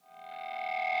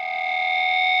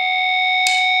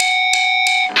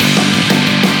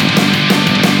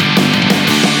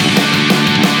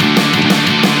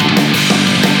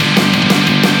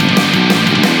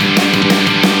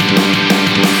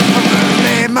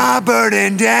my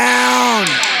burden down.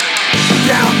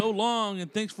 So long,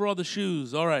 and thanks for all the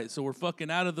shoes. All right, so we're fucking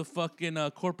out of the fucking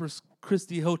Corpus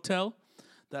Christi hotel,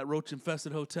 that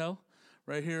roach-infested hotel,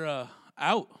 right here.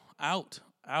 Out.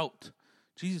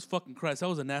 Jesus fucking Christ, that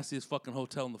was the nastiest fucking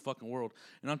hotel in the fucking world.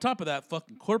 And on top of that,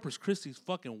 fucking Corpus Christi's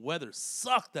fucking weather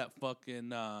sucked that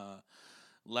fucking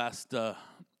last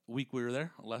week we were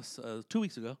there, 2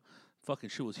 weeks ago. Fucking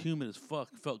shit was humid as fuck,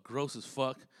 felt gross as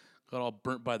fuck, got all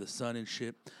burnt by the sun and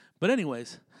shit. But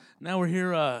anyways, now we're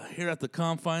here at the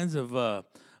confines of a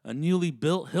newly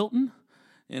built Hilton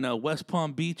in West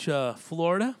Palm Beach,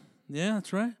 Florida. Yeah,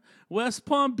 that's right. West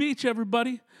Palm Beach,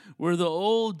 everybody, where the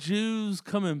old Jews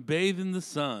come and bathe in the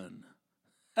sun.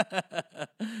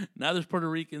 Now there's Puerto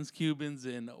Ricans, Cubans,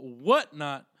 and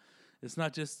whatnot. It's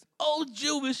not just old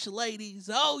Jewish ladies.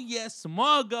 Oh, yes,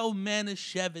 Margot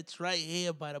Manischewitz right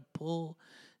here by the pool,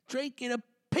 drinking a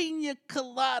pina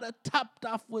colada topped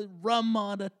off with rum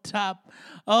on the top.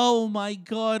 Oh, my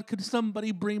God, could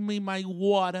somebody bring me my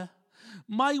water?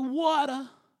 My water.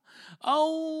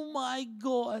 Oh, my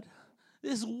God.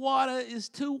 This water is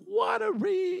too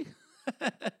watery.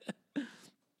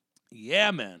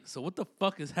 Yeah, man. So what the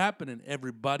fuck is happening,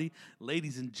 everybody?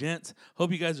 Ladies and gents.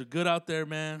 Hope you guys are good out there,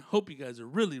 man. Hope you guys are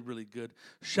really, really good.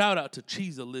 Shout out to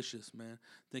Cheesalicious, man.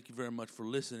 Thank you very much for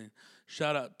listening.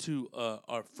 Shout out to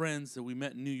our friends that we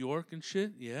met in New York and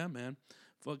shit. Yeah, man.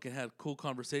 Fucking had cool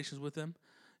conversations with them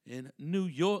in New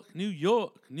York. Yeah,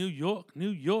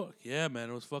 man.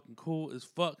 It was fucking cool as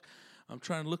fuck. I'm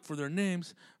trying to look for their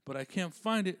names, but I can't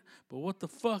find it. But what the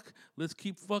fuck? Let's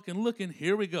keep fucking looking.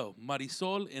 Here we go.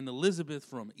 Marisol and Elizabeth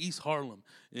from East Harlem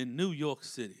in New York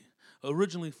City.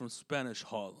 Originally from Spanish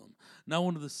Harlem. Now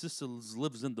one of the sisters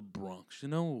lives in the Bronx. You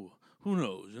know? Who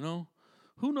knows, you know?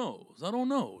 Who knows? I don't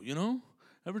know, you know?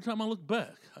 Every time I look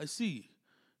back, I see,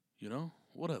 you know?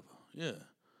 Whatever. Yeah.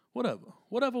 Whatever.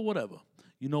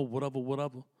 You know,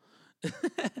 whatever.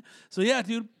 So yeah,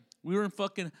 dude. We were in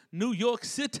fucking New York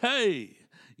City.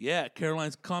 Yeah,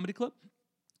 Caroline's Comedy Club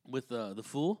with The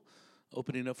Fool,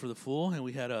 opening up for The Fool. And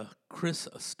we had Chris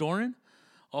Storin,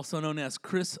 also known as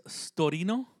Chris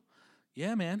Storino.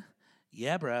 Yeah, man.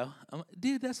 Yeah, bro.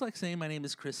 Dude, that's like saying my name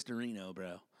is Chris Storino,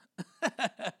 bro.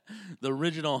 The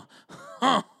original.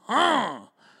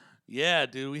 Yeah,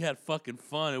 dude, we had fucking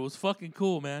fun. It was fucking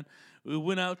cool, man. We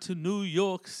went out to New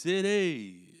York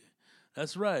City.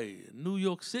 That's right, New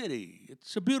York City.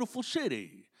 It's a beautiful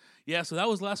city. Yeah, so that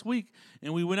was last week,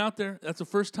 and we went out there. That's the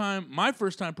first time, my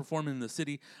first time performing in the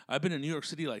city. I've been in New York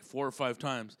City like 4 or 5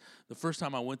 times. The first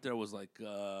time I went there was like,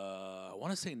 I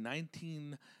want to say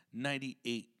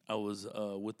 1998. I was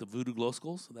with the Voodoo Glow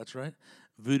Skulls. That's right,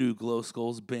 Voodoo Glow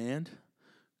Skulls band.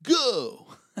 Go!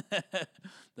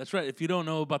 That's right. If you don't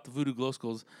know about the Voodoo Glow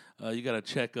Skulls, you gotta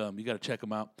check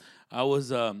them out. I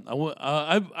went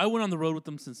on the road with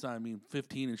them since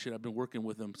 15 and shit. I've been working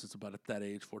with them since about at that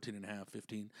age, 14 and a half,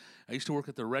 15. I used to work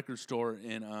at the record store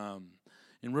in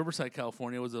Riverside,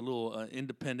 California. It was a little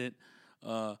independent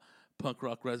punk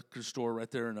rock record store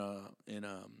right there in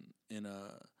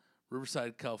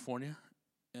Riverside, California.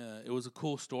 It was a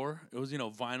cool store. It was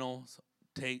vinyl,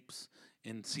 tapes,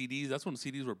 and CDs. That's when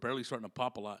CDs were barely starting to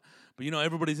pop a lot. But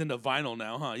everybody's into vinyl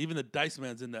now, huh? Even the Dice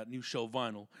Man's in that new show,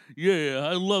 Vinyl. Yeah,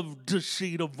 I love the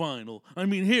sheet of vinyl. I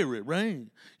mean, hear it, right?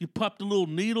 You pop the little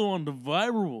needle on the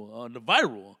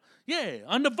viral. Yeah,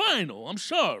 on the vinyl. I'm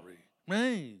sorry,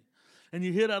 right? And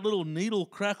you hear that little needle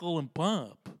crackle and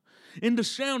pop. And the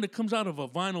sound that comes out of a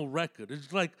vinyl record,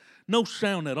 it's like no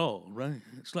sound at all, right?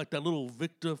 It's like that little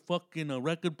Victor fucking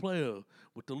record player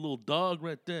with the little dog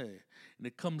right there. And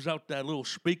it comes out that little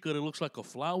speaker that looks like a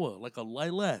flower, like a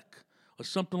lilac or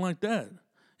something like that.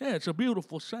 Yeah, it's a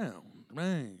beautiful sound,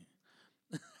 man.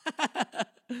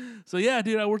 So yeah,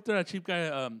 dude, I worked there at Cheap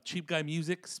Guy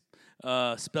Music,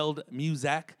 spelled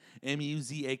Muzak,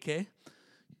 M-U-Z-A-K.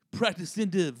 Practice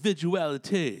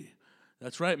individuality.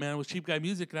 That's right, man. It was Cheap Guy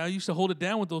Music, and I used to hold it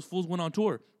down when those fools went on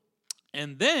tour.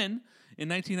 And then, in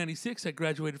 1996, I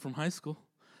graduated from high school.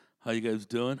 How you guys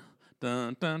doing?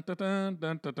 Dun, dun, dun, dun,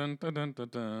 dun, dun, dun, dun, dun,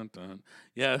 dun, dun.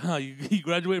 Yeah, you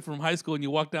graduate from high school and you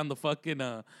walk down the fucking,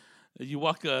 you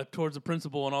walk towards the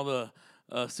principal and all the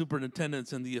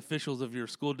superintendents and the officials of your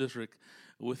school district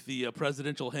with the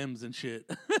presidential hymns and shit.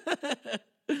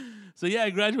 So yeah,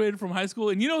 I graduated from high school,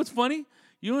 and you know what's funny?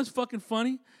 You know what's fucking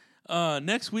funny?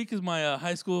 Next week is my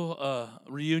high school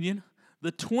reunion.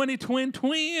 The 20 twin,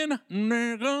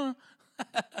 nigga.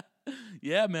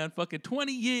 Yeah, man, fucking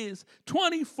 20 years.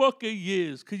 20 fucking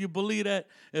years. Could you believe that?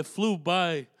 It flew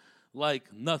by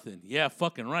like nothing. Yeah,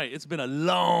 fucking right. It's been a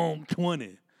long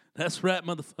 20. That's right,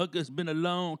 motherfucker. It's been a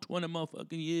long 20 motherfucking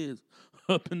years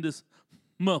up in this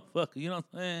Motherfucker, you know what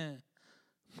I'm saying?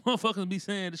 Motherfuckers be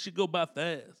saying this shit go by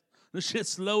fast. This shit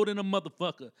slow than a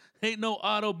motherfucker. Ain't no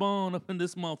Autobahn up in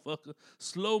this motherfucker.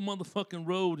 Slow motherfucking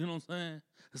road, you know what I'm saying?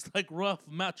 It's like Ralph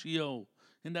Macchio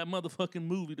in that motherfucking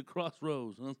movie, The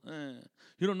Crossroads. You know what I'm saying?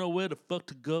 You don't know where the fuck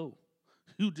to go.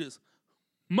 You just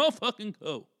motherfucking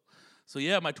go. So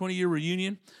yeah, my 20-year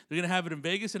reunion, they're going to have it in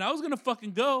Vegas, and I was going to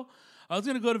fucking go. I was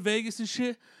going to go to Vegas and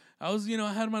shit. I was,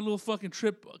 I had my little fucking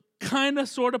trip kind of,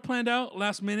 sort of planned out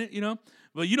last minute,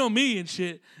 But you know me and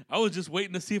shit. I was just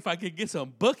waiting to see if I could get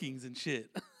some bookings and shit.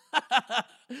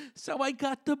 So I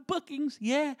got the bookings.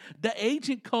 Yeah, the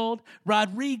agent called.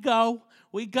 Rodrigo,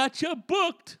 we got you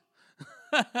booked.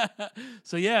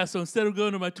 So instead of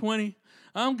going to my 20,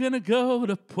 I'm going to go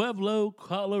to Pueblo,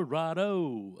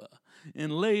 Colorado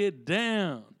and lay it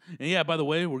down. And yeah, by the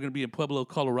way, we're going to be in Pueblo,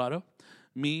 Colorado.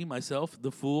 Me, myself,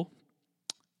 the fool.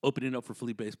 Opening up for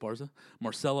Felipe Esparza.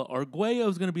 Marcela Arguello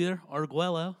is going to be there.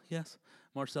 Arguello, yes.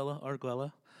 Marcela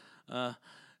Arguello.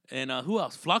 And who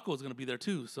else? Flaco is going to be there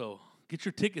too. So get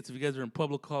your tickets if you guys are in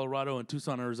Pueblo, Colorado and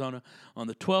Tucson, Arizona. On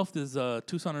the 12th is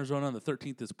Tucson, Arizona. On the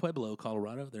 13th is Pueblo,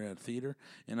 Colorado. They're at a theater.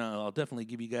 And I'll definitely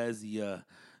give you guys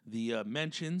the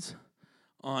mentions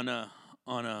on the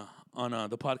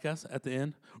podcast at the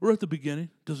end or at the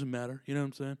beginning. Doesn't matter. You know what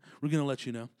I'm saying? We're going to let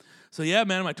you know. So yeah,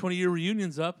 man, my 20-year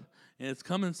reunion's up. And it's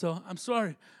coming, so I'm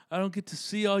sorry I don't get to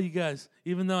see all you guys,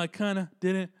 even though I kind of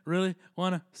didn't really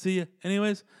want to see you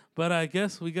anyways. But I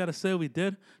guess we got to say we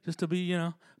did, just to be,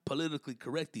 politically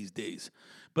correct these days.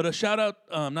 But a shout-out,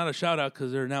 not a shout-out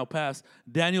because they're now passed,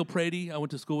 Daniel Prady. I went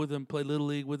to school with him, played Little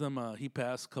League with him. He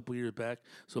passed a couple years back.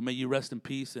 So may you rest in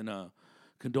peace, and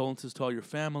condolences to all your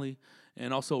family.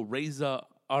 And also Reza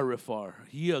Arifar.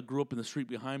 He grew up in the street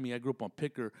behind me. I grew up on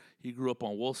Picker. He grew up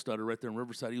on Wolfstutter right there in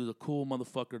Riverside. He was a cool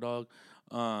motherfucker, dog.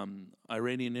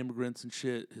 Iranian immigrants and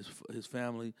shit, his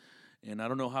family. And I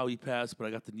don't know how he passed, but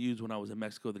I got the news when I was in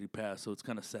Mexico that he passed, so it's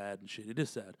kind of sad and shit. It is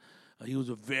sad. He was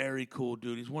a very cool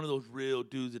dude. He's one of those real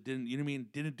dudes that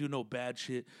didn't do no bad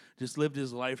shit, just lived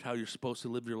his life how you're supposed to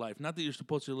live your life. Not that you're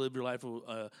supposed to live your life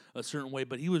a certain way,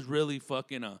 but he was really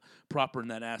fucking proper in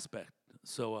that aspect.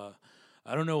 So,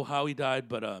 I don't know how he died,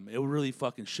 but it really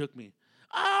fucking shook me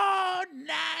all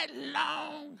night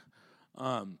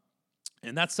long.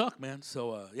 And that sucked, man.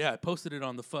 So, I posted it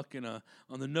on the fucking,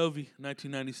 on the Novi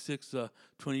 1996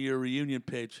 20-year reunion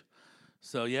page.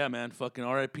 So, yeah, man, fucking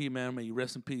R.I.P., man. May you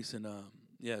rest in peace. And,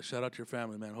 shout out to your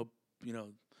family, man. Hope, they're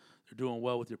doing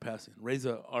well with your passing.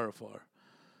 Reza Arafar.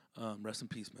 Rest in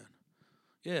peace, man.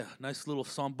 Yeah, nice little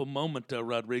somber moment,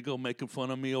 Rodrigo, making fun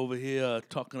of me over here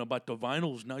talking about the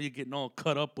vinyls. Now you're getting all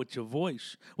cut up with your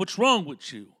voice. What's wrong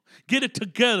with you? Get it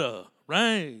together,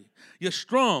 right? You're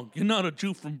strong. You're not a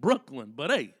Jew from Brooklyn, but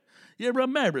hey, you're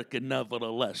American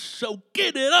nevertheless. So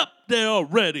get it up there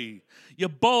already. Your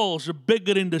balls are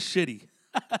bigger than the shitty.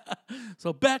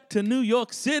 So back to New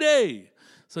York City.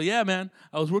 So yeah, man,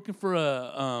 I was working for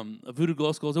a Voodoo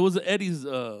Glow Skulls. It was Eddie's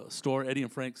store, Eddie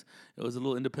and Frank's. It was a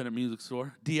little independent music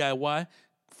store, DIY.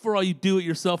 For all you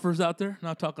do-it-yourselfers out there,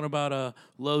 not talking about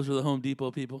Lowe's or the Home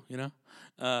Depot people,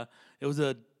 It was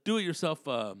a do-it-yourself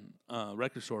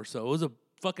record store. So it was a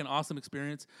fucking awesome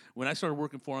experience. When I started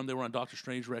working for them, they were on Doctor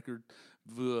Strange record.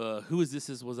 Who Is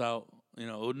This was out.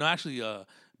 No, actually,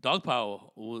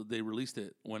 Dogpile, they released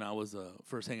it when I was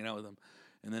first hanging out with them.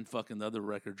 And then fucking the other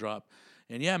record dropped.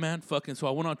 And yeah, man, fucking, so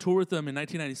I went on tour with them in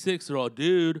 1996. They're all,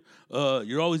 dude,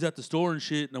 you're always at the store and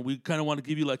shit, and we kind of want to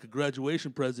give you like a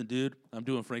graduation present, dude. I'm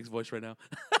doing Frank's voice right now.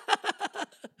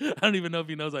 I don't even know if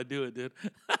he knows I do it, dude.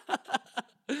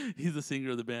 He's the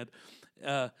singer of the band.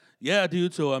 Yeah,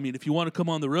 dude, so, if you want to come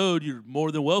on the road, you're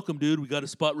more than welcome, dude. We got a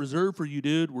spot reserved for you,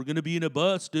 dude. We're going to be in a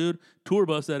bus, dude. Tour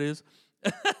bus, that is.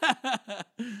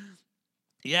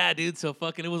 Yeah, dude, so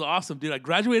fucking, it was awesome, dude. I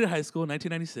graduated high school in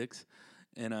 1996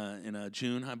 in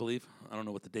June, I believe. I don't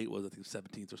know what the date was. I think it was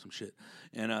 17th or some shit.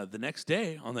 And the next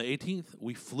day, on the 18th,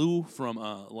 we flew from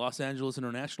Los Angeles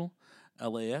International,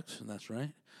 LAX, and that's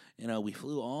right. And we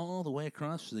flew all the way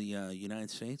across the United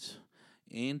States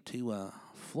into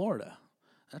Florida.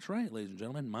 That's right, ladies and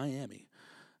gentlemen, Miami.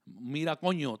 Mira,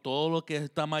 coño, todo lo que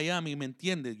está Miami, ¿me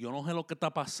entiendes? Yo no sé lo que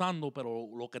está pasando, pero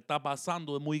lo que está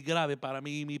pasando es muy grave para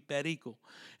mí y mi perico.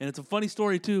 And it's a funny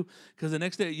story, too, because the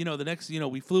next day,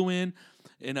 we flew in,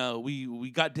 and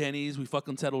we got Denny's, we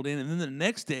fucking settled in, and then the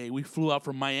next day, we flew out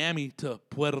from Miami to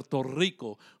Puerto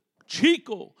Rico.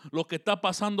 Chico, lo que está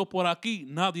pasando por aquí,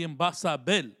 nadie va a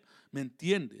saber. ¿Me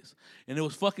entiendes? And it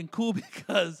was fucking cool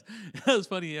because it was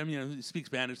funny. You speak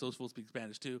Spanish. Those fools speak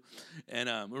Spanish, too.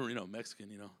 And we were, Mexican,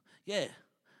 Yeah.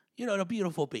 The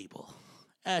beautiful people.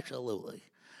 Absolutely.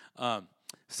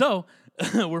 So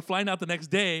we're flying out the next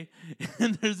day,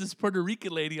 and there's this Puerto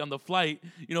Rican lady on the flight.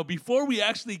 You know, before we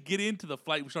actually get into the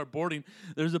flight, we start boarding.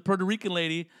 There's a Puerto Rican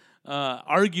lady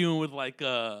arguing with like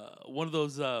one of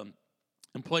those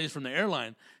employees from the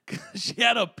airline. She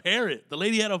had a parrot. The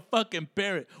lady had a fucking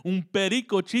parrot. Un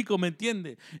perico chico, ¿me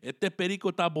entiende? Este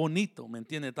perico está bonito, ¿me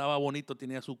entiende? Estaba bonito,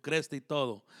 tenía su cresta y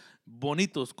todo.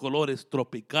 Bonitos colores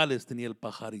tropicales tenía el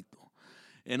pajarito.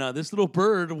 And this little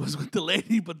bird was with the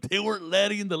lady, but they weren't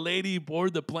letting the lady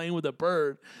board the plane with the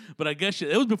bird. But I guess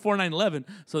it was before 9/11,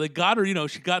 so they got her,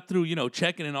 she got through,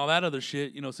 checking and all that other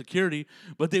shit, security,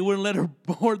 but they wouldn't let her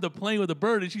board the plane with the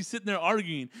bird, and she's sitting there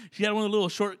arguing. She had one of the little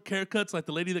short haircuts like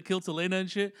the lady that killed Selena and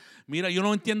shit. Mira, yo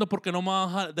no entiendo por qué no me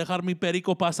va a dejar mi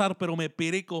perico pasar, pero mi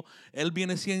perico, él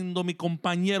viene siendo mi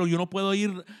compañero. Yo no puedo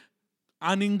ir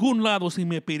a ningún lado sin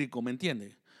mi perico, ¿me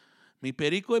entiende? Mi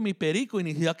perico es mi perico y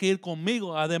necesita que ir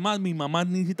conmigo. Además, mi mamá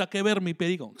necesita que ver mi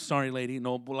perico. Sorry, lady,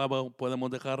 no la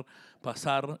podemos dejar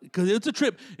pasar. Because it's a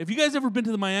trip. If you guys ever been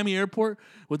to the Miami airport,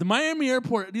 with the Miami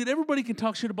airport, dude, everybody can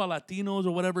talk shit about Latinos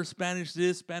or whatever, Spanish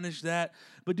this, Spanish that.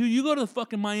 But, dude, you go to the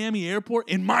fucking Miami airport,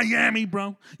 in Miami,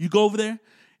 bro, you go over there,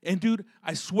 and, dude,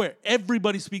 I swear,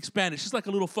 everybody speaks Spanish. It's like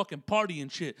a little fucking party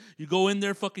and shit. You go in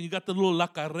there, fucking, you got the little La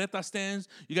Carreta stands.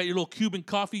 You got your little Cuban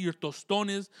coffee, your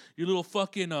tostones, your little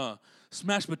fucking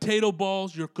smashed potato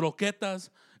balls, your croquetas,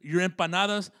 your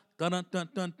empanadas. Dun, dun, dun,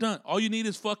 dun, dun. All you need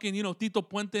is fucking, Tito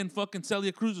Puente and fucking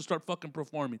Celia Cruz to start fucking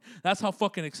performing. That's how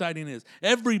fucking exciting it is.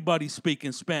 Everybody's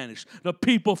speaking Spanish. The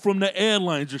people from the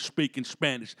airlines are speaking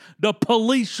Spanish. The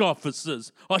police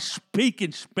officers are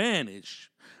speaking Spanish.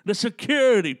 The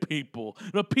security people,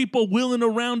 the people wheeling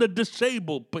around the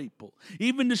disabled people.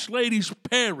 Even this lady's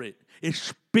parrot is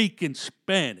speaking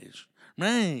Spanish,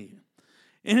 right?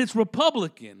 And it's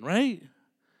Republican, right?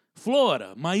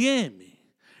 Florida, Miami.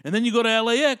 And then you go to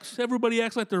LAX, everybody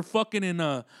acts like they're fucking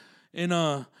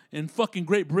in fucking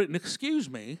Great Britain. Excuse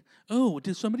me. Oh,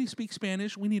 did somebody speak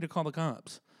Spanish? We need to call the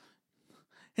cops.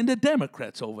 And the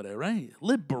Democrats over there, right?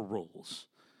 Liberals.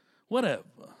 Whatever.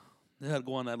 They had to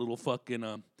go on that little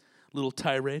fucking little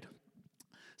tirade.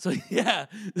 So, yeah,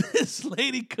 this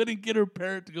lady couldn't get her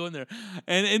parrot to go in there.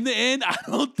 And in the end, I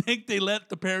don't think they let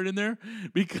the parrot in there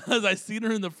because I seen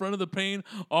her in the front of the plane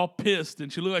all pissed,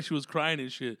 and she looked like she was crying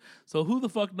and shit. So who the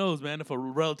fuck knows, man, if a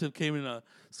relative came and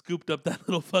scooped up that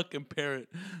little fucking parrot.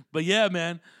 But, yeah,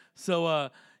 man. So,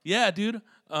 yeah, dude,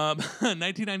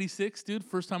 1996, dude,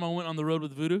 first time I went on the road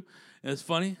with Voodoo. And it's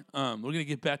funny. We're going to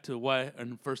get back to why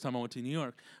and the first time I went to New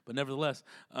York. But nevertheless,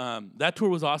 that tour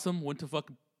was awesome. Went to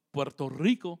fucking Puerto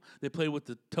Rico. They played with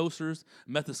the Toasters,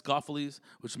 Methyscopheles,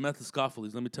 which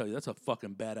Methyscopheles, let me tell you, that's a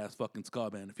fucking badass fucking ska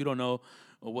band. If you don't know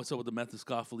what's up with the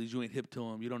Methyscopheles, you ain't hip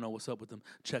to them, you don't know what's up with them,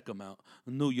 check them out.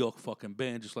 A New York fucking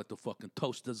band, just like the fucking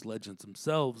Toasters, legends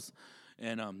themselves.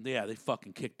 And, yeah, they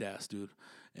fucking kicked ass, dude.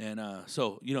 And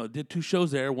so, did 2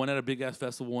 shows there, one at a big-ass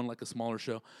festival, one like a smaller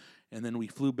show. And then we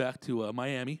flew back to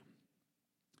Miami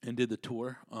and did the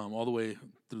tour all the way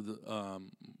through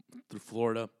through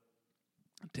Florida,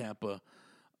 Tampa,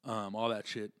 all that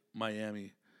shit,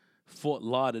 Miami, Fort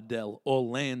Lauderdale,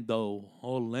 Orlando's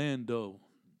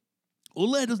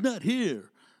not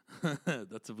here.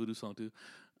 That's a Voodoo song too.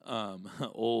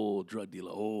 Old drug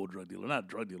dealer, not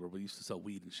drug dealer, but he used to sell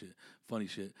weed and shit, funny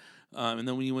shit. And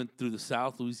then when you went through the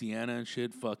South, Louisiana and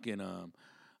shit, fucking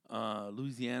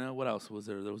Louisiana, what else was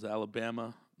there? There was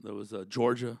Alabama, there was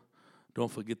Georgia,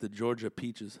 don't forget the Georgia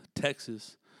Peaches,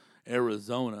 Texas,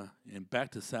 Arizona, and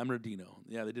back to San Bernardino.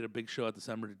 Yeah, they did a big show at the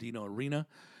San Bernardino Arena,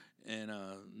 and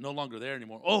no longer there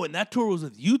anymore. Oh, and that tour was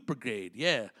with Youth Brigade.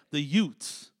 Yeah, the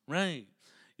Utes, right?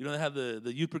 They have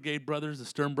the Youth Brigade brothers, the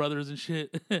Stern brothers and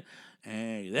shit.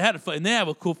 Hey, they had and they have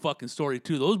a cool fucking story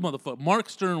too. Those motherfuckers. Mark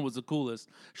Stern was the coolest.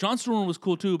 Sean Stern was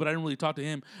cool too, but I didn't really talk to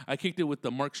him. I kicked it with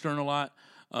the Mark Stern a lot,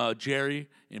 Jerry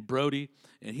and Brody,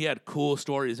 and he had cool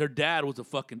stories. Their dad was a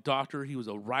fucking doctor. He was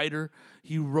a writer.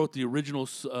 He wrote the original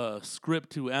script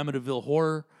to Amityville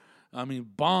Horror. I mean,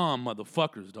 bomb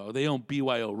motherfuckers, dog. They own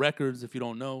BYO Records, if you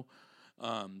don't know.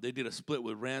 They did a split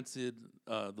with Rancid,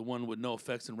 the one with No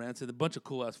Effects and Rancid. A bunch of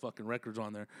cool-ass fucking records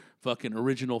on there. Fucking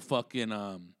original fucking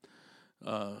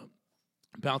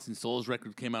Bouncing Souls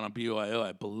record came out on BYO,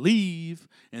 I believe,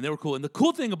 and they were cool. And the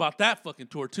cool thing about that fucking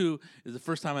tour, too, is the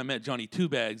first time I met Johnny Two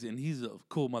Bags, and he's a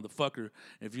cool motherfucker.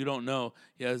 If you don't know,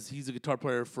 he's a guitar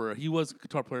player he was a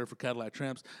guitar player for Cadillac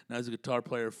Tramps. Now he's a guitar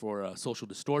player for Social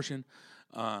Distortion,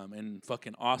 and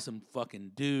fucking awesome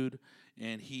fucking dude.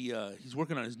 and he's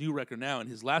working on his new record now, and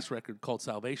his last record called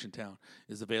Salvation Town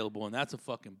is available, and that's a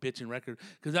fucking bitchin' record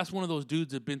because that's one of those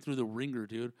dudes that been through the ringer,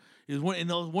 dude. He's one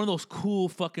of those cool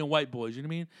fucking white boys, you know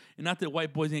what I mean? And not that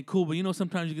white boys ain't cool, but you know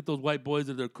sometimes you get those white boys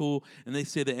that they're cool and they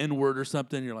say the N-word or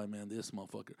something, and you're like, man, this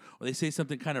motherfucker. Or they say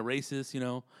something kind of racist, you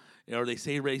know, or they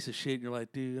say racist shit, and you're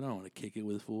like, dude, I don't want to kick it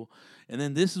with a fool. And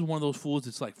then this is one of those fools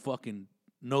that's like fucking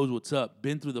knows what's up,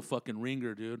 been through the fucking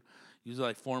ringer, dude. He's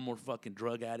like former fucking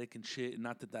drug addict and shit. And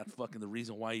not that that's fucking the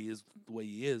reason why he is the way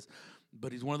he is,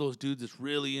 but he's one of those dudes that's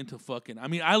really into fucking. I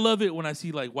mean, I love it when I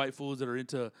see like white fools that are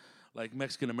into like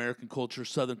Mexican American culture,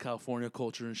 Southern California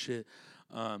culture and shit.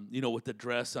 You know, with the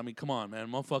dress. I mean, come on, man.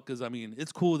 Motherfuckers, I mean,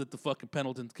 it's cool that the fucking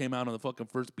Pendletons came out on the fucking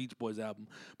first Beach Boys album,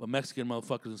 but Mexican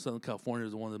motherfuckers in Southern California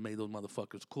is the one that made those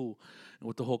motherfuckers cool. And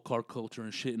with the whole car culture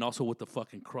and shit, and also with the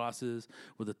fucking crosses,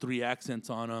 with the 3 accents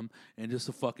on them, and just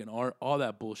the fucking art, all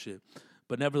that bullshit.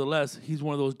 But nevertheless, he's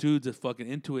one of those dudes that's fucking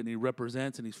into it, and he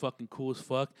represents, and he's fucking cool as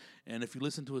fuck. And if you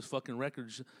listen to his fucking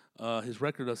records, his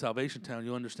record of Salvation Town,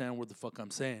 you'll understand what the fuck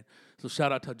I'm saying. So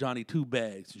shout out to Johnny Two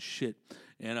Bags and shit.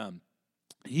 And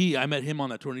I met him on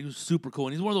that tour, and he was super cool.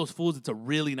 And he's one of those fools that's a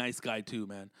really nice guy too,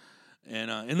 man. And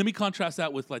let me contrast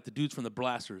that with like the dudes from the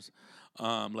Blasters,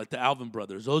 like the Alvin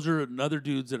brothers. Those are another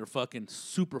dudes that are fucking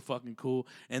super fucking cool,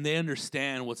 and they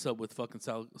understand what's up with fucking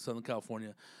Southern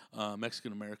California,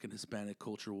 Mexican American, Hispanic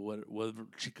culture, whatever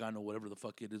Chicano, whatever the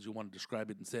fuck it is you want to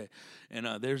describe it and say. And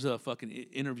there's a fucking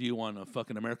interview on a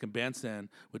fucking American Bandstand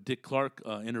with Dick Clark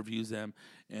interviews them,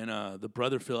 and the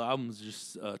Brother Phil album's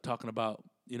just talking about,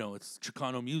 you know, it's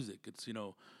Chicano music. It's, you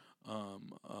know,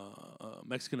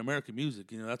 Mexican American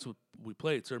music. You know, that's what we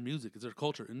play. It's their music. It's their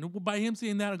culture. And by him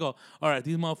seeing that, I go, all right,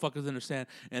 these motherfuckers understand.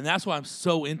 And that's why I'm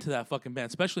so into that fucking band,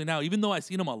 especially now. Even though I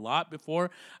seen them a lot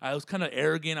before, I was kind of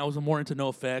arrogant. I was more into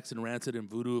NoFX and Rancid and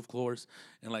Voodoo, of course,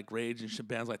 and like Rage and shit,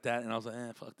 bands like that. And I was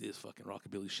like, fuck this fucking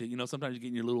rockabilly shit. You know, sometimes you get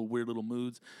in your little weird little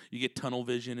moods. You get tunnel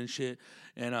vision and shit.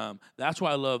 And that's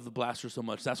why I love the Blasters so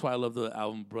much. That's why I love the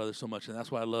Alvin Brothers so much. And that's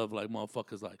why I love like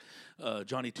motherfuckers like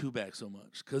Johnny Two Bags so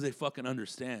much, because they fucking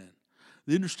understand.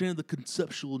 They understand the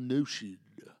conceptual notion.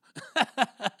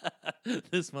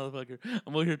 This motherfucker.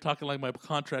 I'm over here talking like my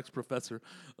contracts professor.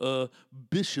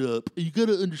 Bishop, you got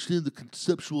to understand the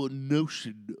conceptual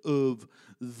notion of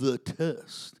the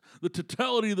test. The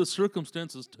totality of the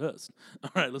circumstances test. All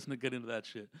right, let's not get into that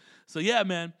shit. So yeah,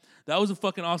 man, that was a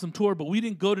fucking awesome tour, but we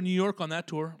didn't go to New York on that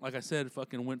tour. Like I said,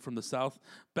 fucking went from the South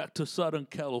back to Southern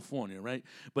California, right?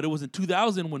 But it was in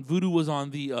 2000 when Voodoo was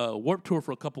on the Warped Tour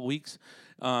for a couple weeks.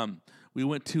 We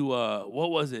went to,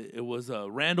 what was it? It was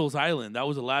Randall's Island. That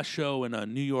was the last show in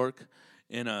New York.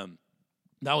 And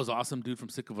that was awesome. Dude from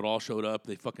Sick of It All showed up.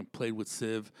 They fucking played with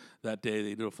Civ that day.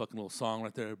 They did a fucking little song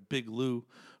right there. Big Lou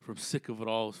from Sick of It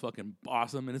All was fucking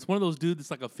awesome. And it's one of those dudes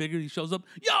that's like a figure. He shows up,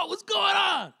 yo, what's going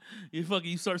on?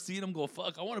 You start seeing him go,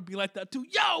 fuck, I want to be like that too.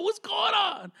 Yo, what's going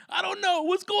on? I don't know.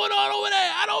 What's going on over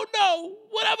there? I don't know.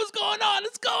 Whatever's going on,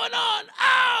 it's going on.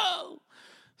 Ow!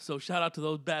 So shout out to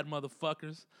those bad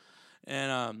motherfuckers.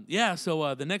 And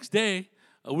so the next day,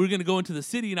 we were going to go into the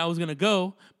city, and I was going to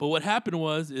go. But what happened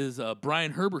was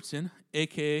Brian Herbertson,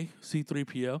 a.k.a.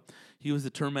 C3PO, he was the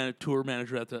tour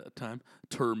manager at the time.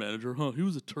 Tour manager, huh? He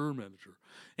was a tour manager.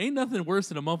 Ain't nothing worse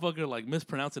than a motherfucker like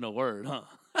mispronouncing a word, huh?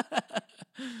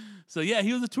 So, yeah,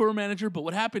 he was a tour manager. But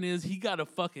what happened is he got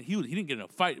he didn't get in a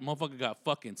fight. The motherfucker got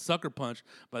fucking sucker punched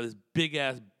by this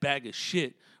big-ass bag of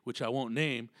shit, which I won't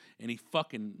name. And he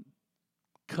fucking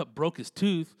broke his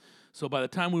tooth. So by the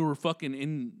time we were fucking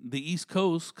in the East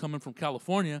Coast coming from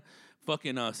California,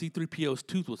 fucking C3PO's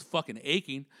tooth was fucking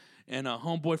aching. And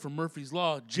homeboy from Murphy's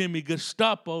Law, Jimmy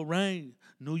Gestapo, right?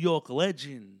 New York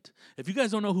legend. If you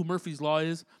guys don't know who Murphy's Law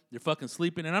is, you're fucking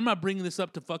sleeping. And I'm not bringing this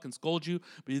up to fucking scold you,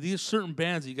 but these are certain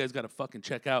bands that you guys got to fucking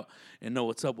check out and know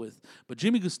what's up with. But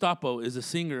Jimmy Gestapo is a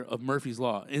singer of Murphy's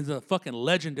Law. It's a fucking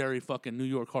legendary fucking New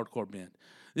York hardcore band.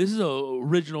 This is a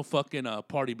original fucking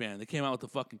party band. They came out with the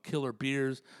fucking killer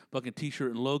beers, fucking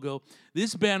T-shirt and logo.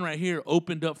 This band right here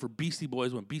opened up for Beastie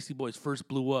Boys when Beastie Boys first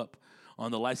blew up on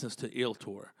the License to Ill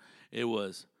tour. It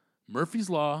was Murphy's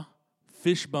Law,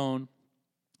 Fishbone,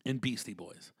 and Beastie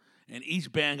Boys. And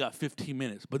each band got 15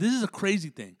 minutes. But this is a crazy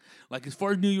thing. Like, as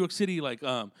far as New York City, like,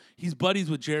 he's buddies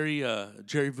with Jerry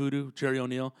Voodoo, Jerry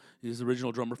O'Neill. He's the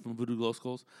original drummer from Voodoo Glow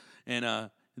Skulls. And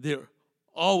they're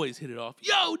always hit it off.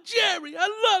 Yo, Jerry,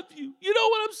 I love you. You know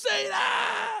what I'm saying?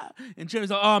 Ah! And Jerry's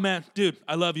like, oh, man, dude,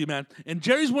 I love you, man. And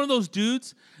Jerry's one of those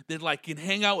dudes that, like, can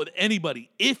hang out with anybody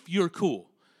if you're cool.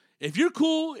 If you're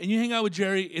cool and you hang out with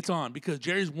Jerry, it's on because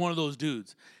Jerry's one of those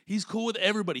dudes. He's cool with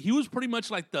everybody. He was pretty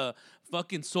much like the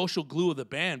fucking social glue of the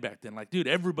band back then. Like, dude,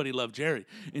 everybody loved Jerry.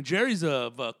 And Jerry's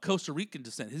of Costa Rican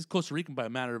descent. He's Costa Rican by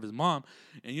matter of his mom.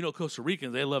 And you know Costa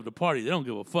Ricans, they love to party. They don't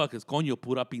give a fuck. It's coño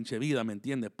pura pinche vida, ¿me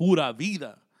entiende? Pura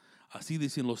vida. Así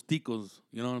dicen los ticos,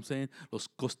 you know what I'm saying? Los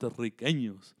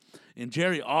costarriqueños. And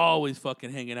Jerry always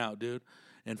fucking hanging out, dude.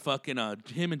 And fucking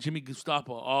him and Jimmy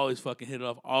Gustavo always fucking hit it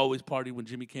off. Always party when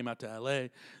Jimmy came out to L.A.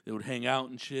 They would hang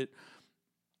out and shit.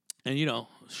 And, you know,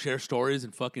 share stories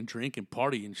and fucking drink and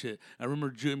party and shit. I remember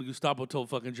Jimmy Gustavo told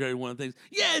fucking Jerry one of the things.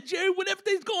 Yeah, Jerry, when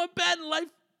everything's going bad in life,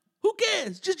 who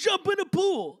cares? Just jump in the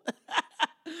pool.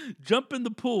 Jump in the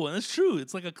pool. And it's true.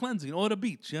 It's like a cleansing or at a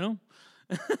beach, you know?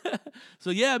 So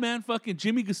yeah, man, fucking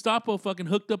Jimmy Gestapo fucking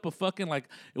hooked up a fucking like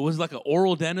it was like an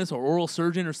oral dentist or oral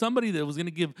surgeon or somebody that was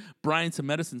gonna give Brian some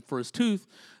medicine for his tooth.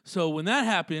 So when that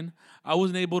happened, I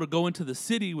wasn't able to go into the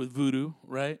city with Voodoo,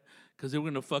 right? Because they were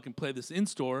gonna fucking play this in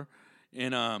store,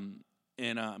 and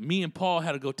me and Paul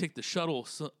had to go take the shuttle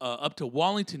up to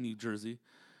Wallington, New Jersey,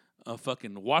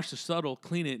 fucking wash the shuttle,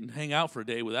 clean it, and hang out for a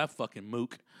day with that fucking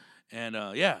mook. And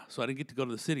yeah, so I didn't get to go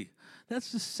to the city.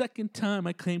 That's the second time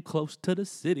I came close to the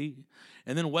city.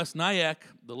 And then West Nyack,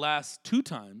 the last 2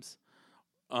 times,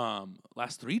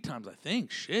 last 3 times, I think.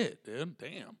 Shit, dude,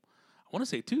 damn. I want to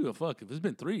say 2. Fuck, if it's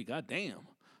been 3, goddamn.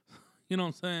 You know what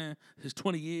I'm saying? It's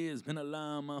 20 years, been a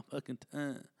long motherfucking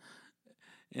time.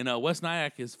 And West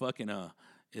Nyack is fucking,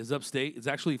 is upstate. It's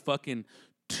actually fucking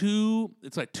 2,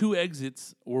 it's like 2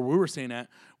 exits where we were staying at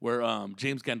where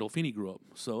James Gandolfini grew up.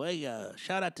 So, hey,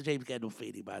 shout out to James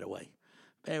Gandolfini, by the way.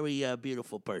 Very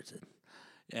beautiful person.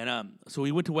 And so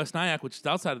we went to West Nyack, which is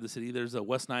outside of the city. There's a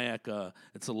West Nyack,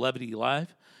 it's a Levity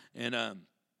Live. And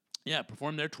yeah,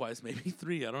 performed there twice, maybe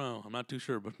 3. I don't know. I'm not too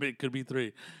sure, but it could be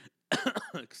 3.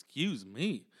 Excuse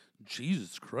me.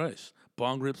 Jesus Christ.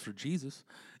 Bong rips for Jesus.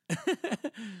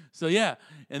 So yeah,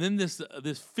 and then this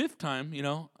 5th time, you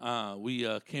know, we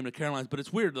came to Caroline's. But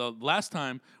it's weird. The last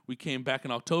time we came back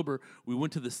in October, we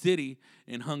went to the city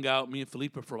and hung out, me and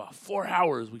Felipe, for about 4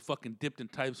 hours. We fucking dipped in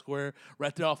Times Square,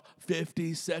 right there off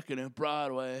 52nd and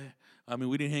Broadway. I mean,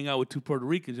 we didn't hang out with 2 Puerto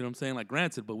Ricans, you know what I'm saying, like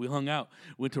Rancid, but we hung out.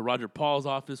 Went to Roger Paul's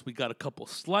office. We got a couple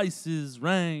slices,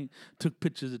 right? Took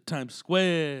pictures at Times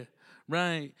Square,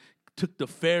 right? Took the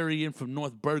ferry in from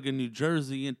North Bergen, New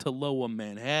Jersey, into Lower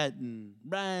Manhattan.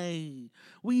 Right.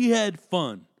 We had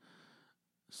fun.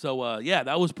 So, yeah,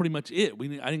 that was pretty much it.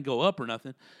 I didn't go up or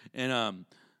nothing. And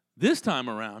this time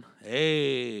around,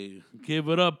 hey, give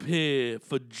it up here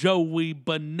for Joey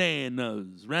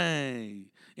Bananas, right?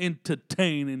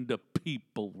 Entertaining the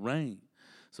people, right?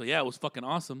 So, yeah, it was fucking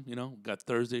awesome. You know, got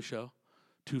Thursday show,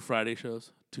 2 Friday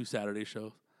shows, 2 Saturday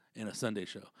shows, and a Sunday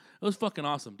show. It was fucking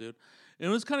awesome, dude. And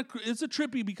it was kind of, it's a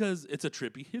trip because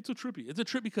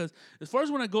as far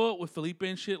as when I go out with Felipe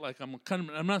and shit, like I'm not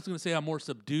going to say I'm more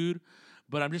subdued,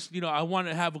 but I'm just, you know, I want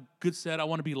to have a good set. I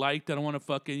want to be liked. I don't want to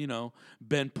fucking, you know,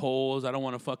 bend poles. I don't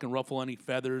want to fucking ruffle any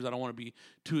feathers. I don't want to be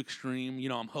too extreme. You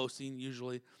know, I'm hosting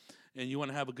usually, and you want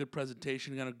to have a good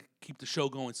presentation. You got to keep the show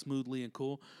going smoothly and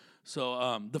cool.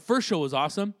 So the first show was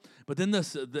awesome, but then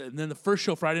the first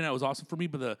show Friday night was awesome for me.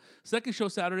 But the second show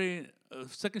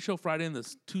Friday, and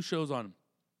the 2 shows on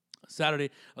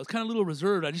Saturday, I was kind of a little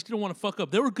reserved. I just didn't want to fuck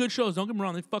up. They were good shows. Don't get me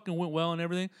wrong; they fucking went well and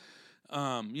everything.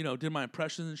 You know, did my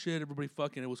impressions and shit. Everybody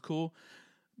fucking, it was cool,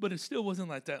 but it still wasn't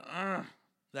like that.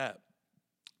 That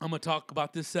I'm gonna talk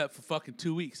about this set for fucking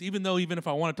 2 weeks. Even if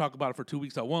I want to talk about it for 2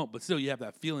 weeks, I won't. But still, you have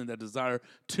that feeling, that desire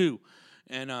to.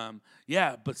 And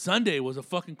yeah, but Sunday was a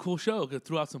fucking cool show. I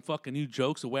threw out some fucking new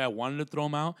jokes the way I wanted to throw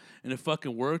them out, and it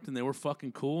fucking worked, and they were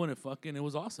fucking cool, and it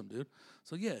was awesome, dude.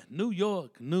 So yeah, New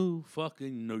York, New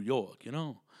York, you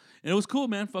know. And it was cool,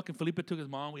 man. Fucking Felipe took his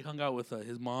mom. We hung out with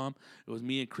his mom. It was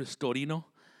me and Chris Torino.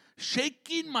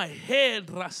 Shaking my head,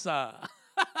 raza.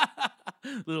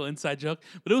 Little inside joke.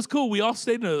 But it was cool. We all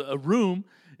stayed in a room.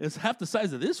 It's half the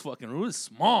size of this fucking room. It was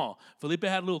small. Felipe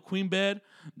had a little queen bed.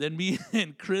 Then me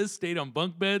and Chris stayed on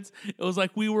bunk beds. It was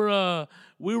like we were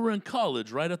in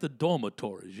college, right at the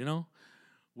dormitories, you know.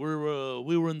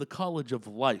 We were in the College of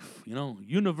Life, you know,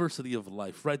 University of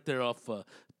Life, right there off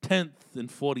 10th and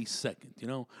 42nd, you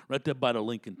know, right there by the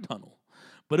Lincoln Tunnel.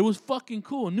 But it was fucking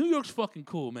cool. New York's fucking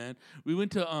cool, man. We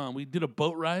went to we did a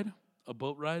boat ride.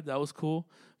 That was cool.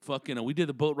 Fucking, we did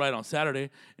the boat ride on Saturday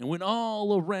and went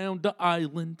all around the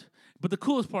island. But the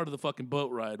coolest part of the fucking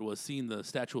boat ride was seeing the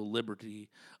Statue of Liberty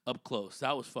up close.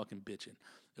 That was fucking bitching.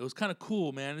 It was kind of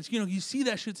cool, man. It's, you know, you see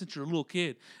that shit since you're a little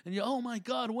kid, and you're, oh my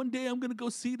God, one day I'm gonna go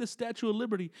see the Statue of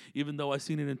Liberty, even though I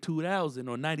seen it in 2000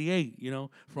 or 98, you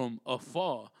know, from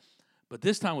afar. But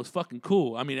this time was fucking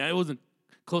cool. I mean, it wasn't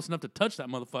close enough to touch that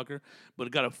motherfucker, but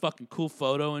it got a fucking cool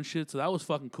photo and shit. So that was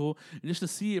fucking cool. And just to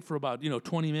see it for about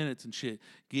 20 minutes and shit,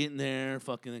 getting there,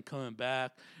 fucking, and coming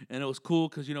back, and it was cool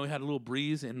because we had a little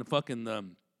breeze and the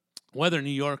fucking weather in New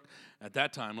York at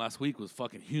that time last week was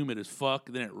fucking humid as fuck.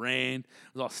 Then it rained.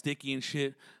 It was all sticky and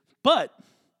shit. But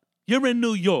you're in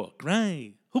New York,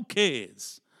 right? Who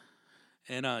cares?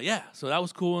 And so that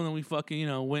was cool. And then we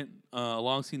fucking went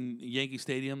along seeing Yankee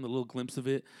Stadium, the little glimpse of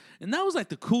it, and that was like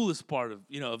the coolest part of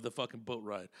of the fucking boat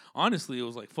ride. Honestly, it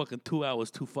was like fucking 2 hours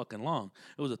too fucking long.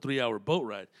 It was a 3-hour boat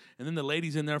ride, and then the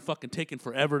ladies in there fucking taking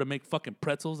forever to make fucking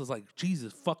pretzels. It's like,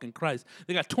 Jesus fucking Christ,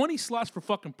 they got 20 slots for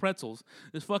fucking pretzels.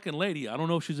 This fucking lady, I don't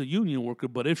know if she's a union worker,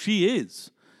 but if she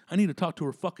is, I need to talk to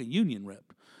her fucking union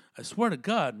rep. I swear to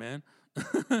God, man.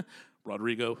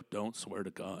 Rodrigo, don't swear to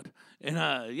God.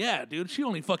 And dude, she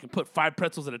only fucking put 5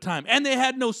 pretzels at a time, and they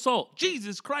had no salt.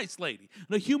 Jesus Christ, lady.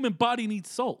 The human body needs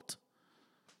salt.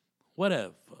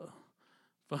 Whatever.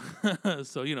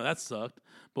 So, that sucked.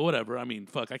 But whatever. I mean,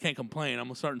 fuck, I can't complain.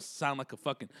 I'm starting to sound like a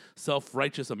fucking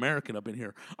self-righteous American up in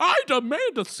here. I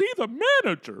demand to see the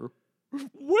manager.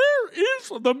 Where is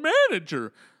the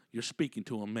manager? You're speaking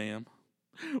to him, ma'am.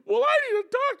 Well, I need to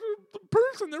talk to the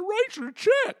person that writes your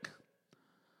check.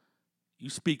 You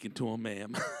speaking to him,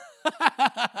 ma'am.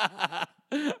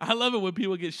 I love it when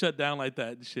people get shut down like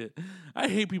that and shit. I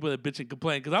hate people that bitch and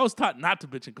complain because I was taught not to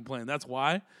bitch and complain. That's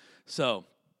why. So,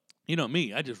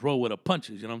 me, I just roll with the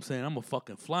punches. You know what I'm saying? I'm a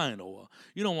fucking flying over.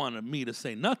 You don't want me to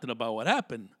say nothing about what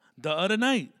happened the other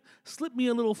night. Slip me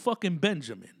a little fucking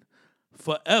Benjamin.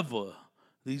 Forever,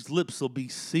 these lips will be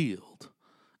sealed.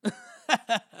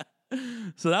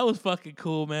 So that was fucking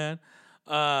cool, man.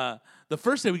 The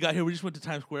first day we got here, we just went to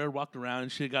Times Square, walked around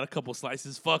and shit, got a couple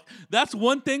slices. Fuck. That's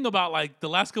one thing about like the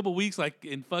last couple weeks, like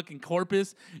in fucking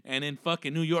Corpus and in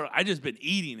fucking New York, I just been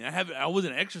eating. I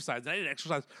wasn't exercising. I didn't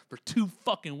exercise for 2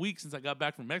 fucking weeks since I got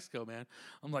back from Mexico, man.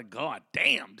 I'm like, God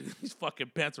damn, dude, these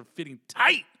fucking pants are fitting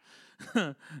tight.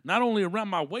 Not only around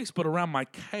my waist, but around my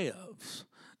calves.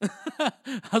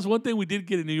 That's one thing we did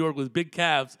get in New York was big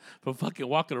calves from fucking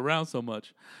walking around so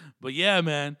much. But yeah,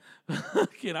 man,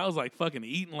 I was like fucking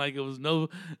eating like it was no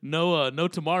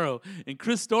tomorrow. And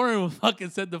Chris Storen fucking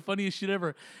said the funniest shit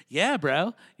ever. Yeah,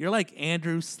 bro, you're like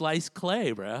Andrew Slice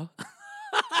Clay, bro.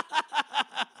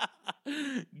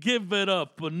 Give it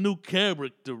up a new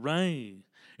character, right?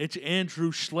 It's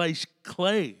Andrew Slice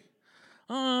Clay.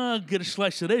 Get a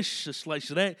slice of this, a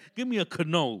slice of that. Give me a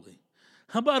cannoli.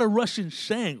 How about a Russian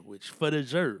sandwich for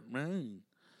dessert, man?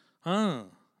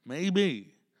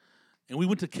 Maybe. And we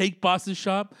went to Cake Boss's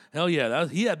shop. Hell yeah,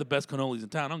 he had the best cannolis in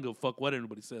town. I don't give a fuck what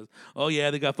anybody says. Oh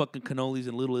yeah, they got fucking cannolis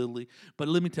in Little Italy. But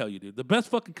let me tell you, dude, the best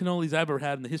fucking cannolis I've ever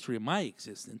had in the history of my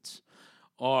existence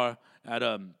are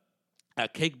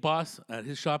at Cake Boss, at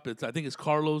his shop. I think it's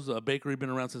Carlo's Bakery, been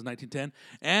around since 1910.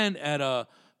 And at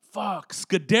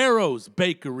Scudero's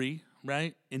Bakery,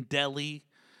 right, in Delhi,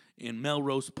 in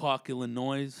Melrose Park,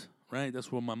 Illinois, right?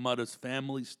 That's where my mother's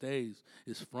family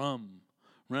is from,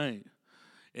 right?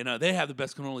 And they have the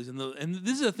best cannolis. And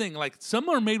this is the thing, like some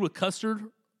are made with custard,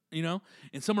 and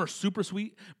some are super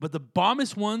sweet, but the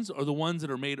bombest ones are the ones that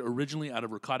are made originally out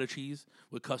of ricotta cheese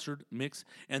with custard mix,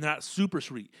 and they're not super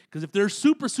sweet. Because if they're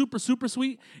super, super, super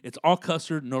sweet, it's all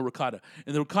custard, no ricotta.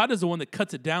 And the ricotta is the one that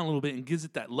cuts it down a little bit and gives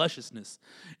it that lusciousness.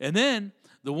 And then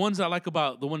the ones I like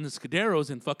about the one in Scudero's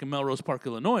in fucking Melrose Park,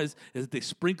 Illinois, is that they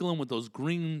sprinkle them with those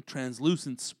green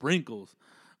translucent sprinkles.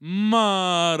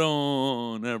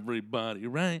 Modern, everybody,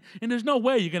 right? And there's no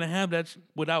way you're going to have that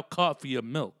without coffee or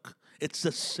milk. It's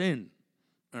a sin,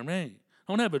 all right?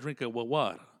 Don't have a drink of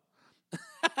water.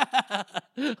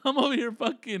 I'm over here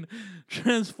fucking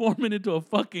transforming into a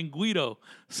fucking Guido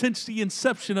since the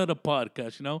inception of the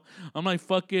podcast, I'm like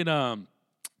fucking, I'm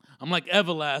like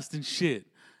Everlast and shit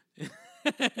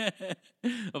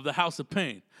of the House of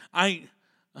Pain. I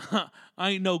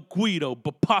ain't no Guido,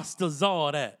 but pasta's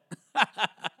all that.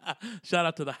 Shout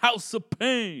out to the House of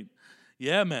Pain.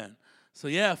 Yeah, man. So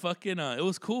yeah, fucking, it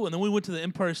was cool. And then we went to the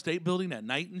Empire State Building at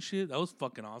night and shit. That was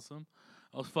fucking awesome.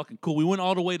 That was fucking cool. We went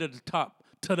all the way to the top.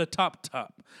 I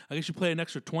guess you play an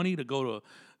extra 20 to go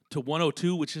to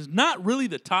 102, which is not really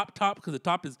the top because the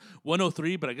top is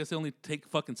 103, but I guess they only take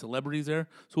fucking celebrities there.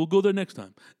 So we'll go there next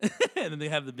time. And then they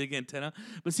have the big antenna.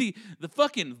 But see, the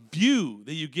fucking view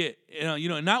that you get,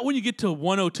 not when you get to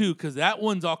 102, because that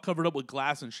one's all covered up with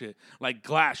glass and shit. Like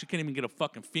glass, you can't even get a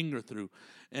fucking finger through.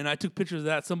 And I took pictures of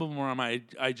that. Some of them are on my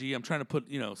IG. I'm trying to put,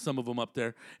 some of them up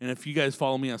there. And if you guys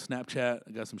follow me on Snapchat,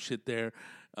 I got some shit there.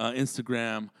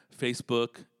 Instagram,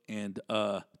 Facebook, and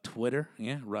Twitter,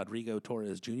 Rodrigo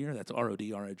Torres Jr. That's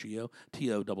RODRIGO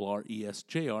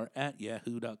TORRESJR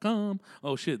 @yahoo.com.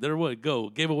 Oh shit, there we go.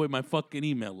 Gave away my fucking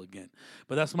email again.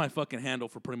 But that's my fucking handle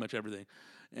for pretty much everything.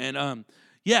 And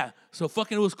yeah, so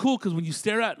fucking it was cool because when you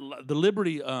stare at the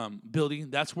Liberty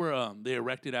building, that's where they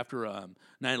erected after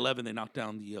 9/11. They knocked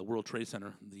down the World Trade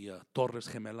Center, the Torres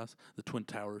Gemelas, the Twin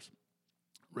Towers.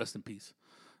 Rest in peace.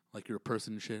 Like you're a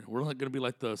person and shit. We're not going to be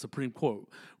like the Supreme Court.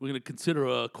 We're going to consider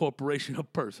a corporation a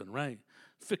person, right?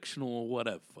 Fictional or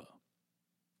whatever.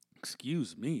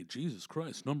 Excuse me, Jesus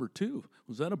Christ. Number 2.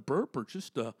 Was that a burp or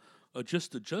just?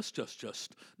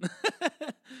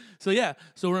 So yeah,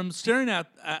 so I'm staring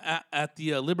at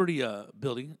the Liberty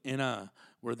building and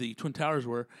where the Twin Towers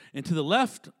were, and to the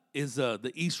left is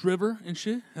the East River and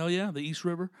shit. Hell yeah, the East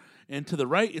River, and to the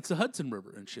right it's the Hudson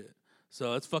River and shit.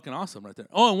 So that's fucking awesome right there.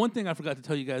 Oh, and one thing I forgot to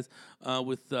tell you guys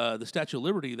with the Statue of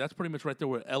Liberty, that's pretty much right there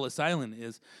where Ellis Island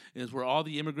is where all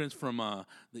the immigrants from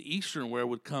the Eastern where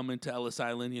would come into Ellis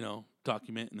Island,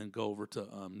 document and then go over to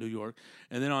New York,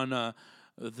 and then on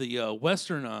the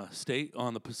western state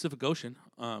on the Pacific Ocean,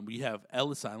 we have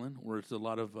Ellis Island, where it's a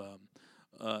lot of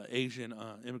Asian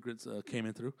immigrants came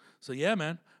in through. So yeah,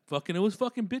 man, it was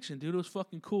fucking bitching, dude. It was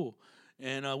fucking cool.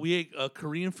 And we ate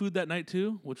Korean food that night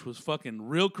too, which was fucking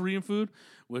real Korean food.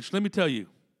 Which let me tell you,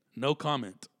 no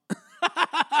comment.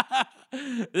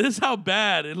 This is how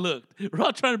bad it looked. We're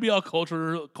all trying to be all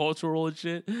cultural and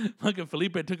shit. Fucking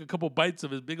Felipe took a couple bites of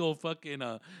his big old fucking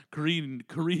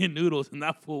Korean noodles, and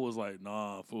that fool was like,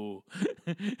 "Nah, fool."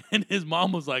 And his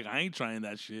mom was like, "I ain't trying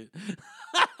that shit."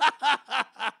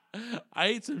 I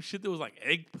ate some shit that was like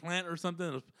eggplant or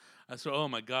something. I said, "Oh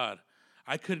my god."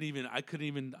 I couldn't even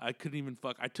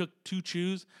fuck. I took 2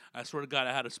 chews. I swear to God,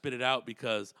 I had to spit it out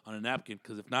on a napkin,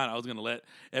 because if not, I was going to let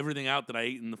everything out that I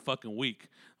ate in the fucking week.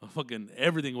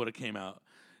 Everything would have came out.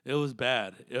 It was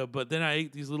bad. But then I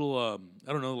ate these little,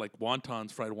 like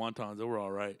wontons, fried wontons. They were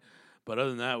all right. But other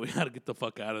than that, we had to get the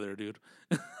fuck out of there, dude.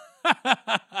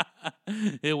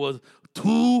 It was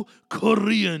too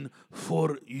Korean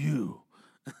for you.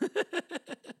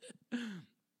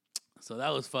 So that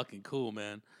was fucking cool,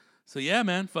 man. So yeah,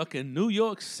 man, fucking New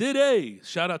York City.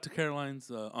 Shout out to Caroline's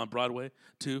on Broadway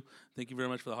too. Thank you very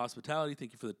much for the hospitality.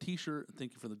 Thank you for the T-shirt.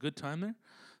 Thank you for the good time there.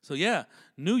 So yeah,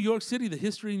 New York City, the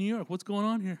history of New York. What's going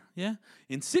on here? Yeah,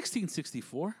 in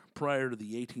 1664, prior to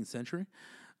the 18th century,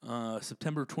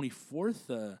 September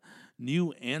 24th,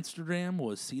 New Amsterdam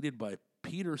was ceded by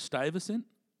Peter Stuyvesant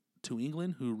to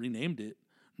England, who renamed it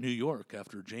New York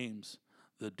after James,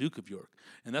 the Duke of York,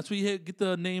 and that's where you get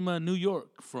the name New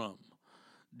York from.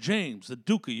 James, the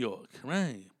Duke of York,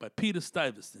 right, by Peter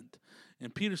Stuyvesant.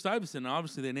 And Peter Stuyvesant,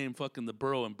 obviously they named fucking the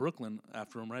borough in Brooklyn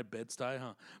after him, right? Bed-Stuy,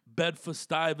 huh?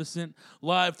 Bedford-Stuyvesant,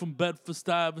 live from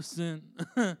Bedford-Stuyvesant.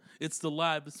 It's the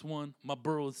livest one. My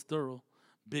borough is thorough.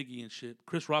 Biggie and shit.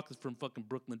 Chris Rock is from fucking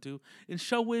Brooklyn too. And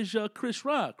so is Chris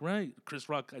Rock, right? Chris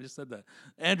Rock, I just said that.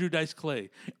 Andrew Dice Clay.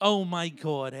 Oh my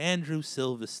God, Andrew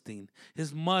Silverstein.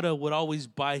 His mother would always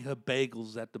buy her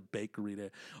bagels at the bakery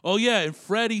there. Oh yeah, and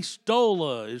Freddie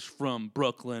Stoller is from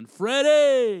Brooklyn.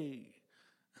 Freddie!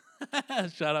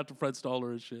 Shout out to Fred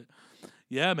Stoller and shit.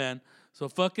 Yeah, man. So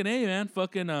fucking A, man.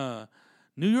 Fucking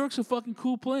New York's a fucking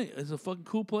cool place. It's a fucking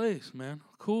cool place, man.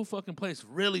 Cool fucking place.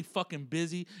 Really fucking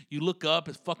busy. You look up,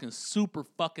 it's fucking super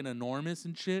fucking enormous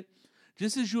and shit.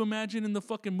 Just as you imagine in the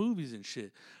fucking movies and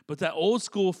shit. But that old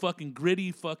school fucking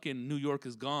gritty fucking New York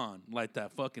is gone. Like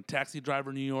that fucking Taxi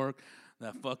Driver New York.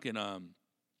 That fucking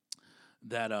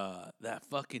that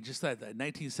fucking just that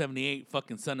 1978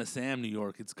 fucking Son of Sam New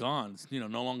York. It's gone. It's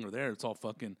no longer there. It's all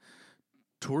fucking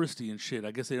touristy and shit.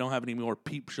 I guess they don't have any more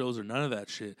peep shows or none of that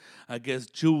shit. I guess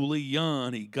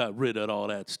Giuliani got rid of all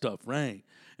that stuff, right?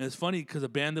 And it's funny because a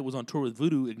band that was on tour with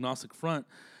Voodoo, Agnostic Front,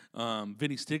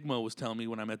 Vinny Stigma was telling me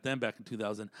when I met them back in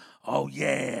 2000, oh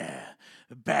yeah,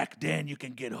 back then you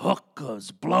can get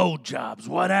hookers, blowjobs,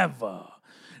 whatever.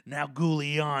 Now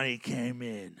Giuliani came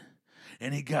in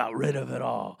and he got rid of it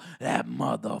all. That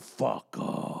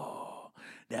motherfucker.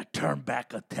 That turned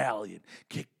back Italian.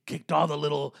 Kicked all the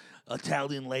little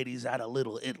Italian ladies out of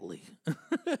Little Italy.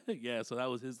 Yeah, so that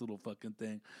was his little fucking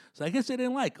thing. So I guess they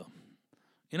didn't like him.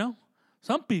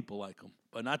 Some people like him,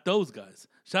 but not those guys.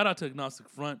 Shout out to Agnostic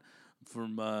Front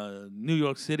from New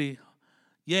York City.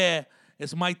 Yeah,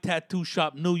 it's my tattoo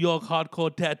shop, New York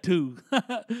Hardcore Tattoo.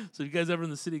 So you guys ever in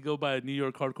the city, go buy a New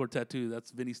York Hardcore Tattoo.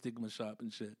 That's Vinny Stigma shop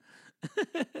and shit.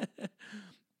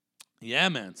 Yeah,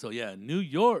 man. So, yeah, New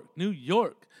York.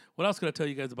 What else could I tell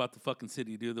you guys about the fucking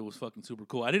city, dude, that was fucking super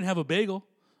cool? I didn't have a bagel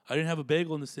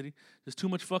in the city. There's too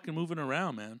much fucking moving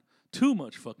around, man. Too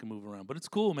much fucking move around. But it's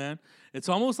cool, man. It's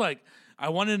almost like I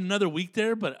wanted another week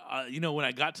there, but, when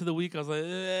I got to the week, I was like,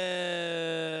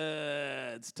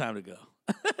 it's time to go.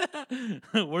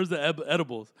 Where's the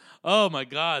edibles? Oh, my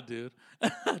God, dude.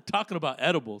 Talking about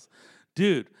edibles.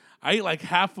 Dude, I ate like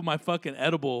half of my fucking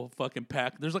edible fucking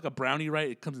pack. There's like a brownie, right?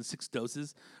 It comes in 6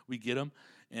 doses. We get them.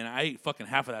 And I ate fucking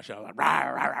half of that shit. I was like, rah,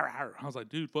 rah, rah, rah. I was like,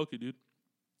 dude, fuck you, dude.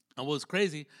 And what was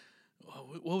crazy,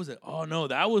 what was it? Oh, no,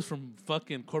 that was from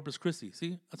fucking Corpus Christi.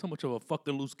 See? That's how much of a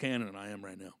fucking loose cannon I am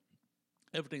right now.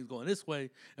 Everything's going this way.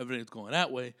 Everything's going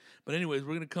that way. But anyways,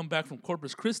 we're going to come back from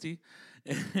Corpus Christi.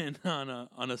 And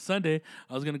on a Sunday,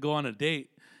 I was going to go on a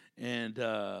date. And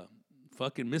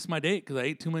fucking missed my date because I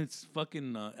ate too many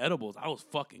fucking edibles. I was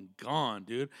fucking gone,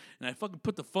 dude. And I fucking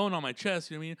put the phone on my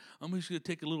chest, you know what I mean? I'm just going to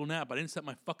take a little nap. I didn't set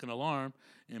my fucking alarm.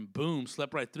 And boom,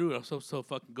 slept right through it. I was so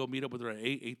fucking go meet up with her at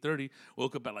 8:30.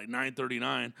 Woke up at like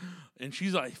 9:39. And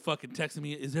she's like fucking texting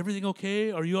me, is everything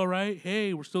okay? Are you all right?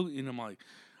 Hey, we're still... And I'm like...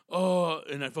 Oh,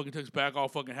 and I fucking text back all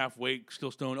fucking half awake, still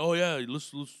stoned. Oh, yeah, you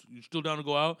still down to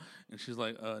go out? And she's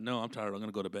like, no, I'm tired. I'm going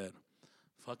to go to bed.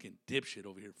 Fucking dipshit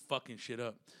over here, fucking shit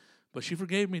up. But she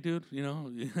forgave me, dude. You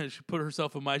know, she put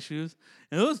herself in my shoes.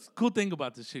 And it was a cool thing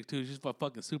about this chick, too. She's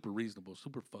fucking super reasonable,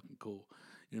 super fucking cool.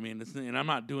 You know what I mean? And I'm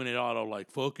not doing it all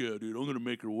like, fuck yeah, dude, I'm going to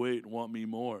make her wait and want me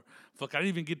more. Fuck, I didn't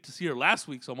even get to see her last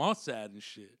week, so I'm all sad and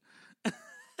shit.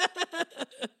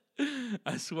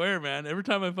 I swear, man. Every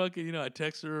time I fucking, I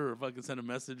text her or fucking send a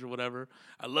message or whatever,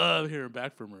 I love hearing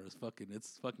back from her. It's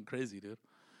fucking crazy, dude.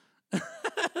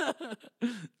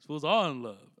 This fool's all in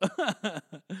love.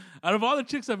 Out of all the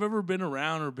chicks I've ever been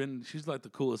around she's like the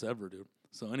coolest ever, dude.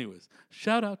 So, anyways,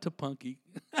 shout out to Punky.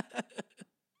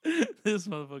 This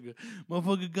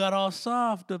motherfucker got all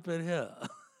soft up in here.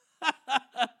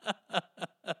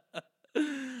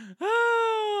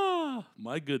 Ah,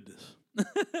 my goodness.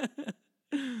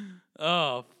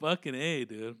 Oh, fucking A,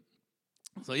 dude.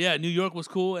 So, yeah, New York was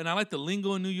cool. And I like the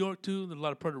lingo in New York, too. There's a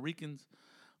lot of Puerto Ricans.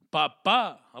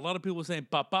 Papa. A lot of people saying,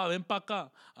 Papa, ven pa acá.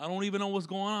 I don't even know what's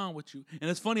going on with you. And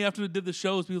it's funny, after we did the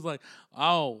shows, people was like,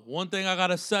 oh, one thing I got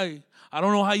to say, I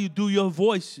don't know how you do your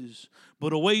voices, but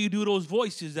the way you do those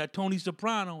voices, that Tony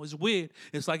Soprano, is weird.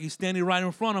 It's like he's standing right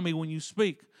in front of me when you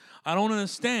speak. I don't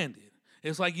understand it.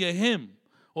 It's like you're him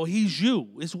or he's you.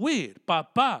 It's weird.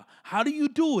 Papa, how do you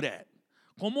do that?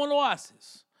 ¿Cómo lo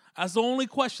haces? That's the only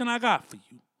question I got for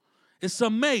you. It's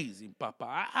amazing, Papa.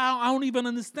 I don't even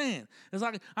understand. It's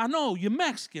like, I know you're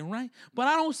Mexican, right? But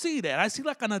I don't see that. I see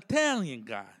like an Italian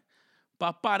guy.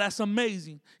 Papa, that's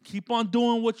amazing. Keep on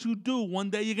doing what you do. One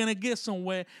day you're going to get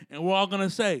somewhere, and we're all going to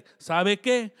say, ¿Sabe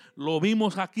qué? Lo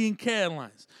vimos aquí en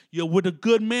Carolines. You're with a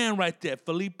good man right there,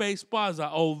 Felipe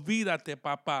Esparza. Olvídate,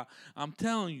 Papa. I'm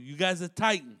telling you, you guys are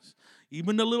titans.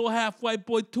 Even the little half-white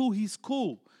boy, too, he's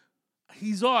cool.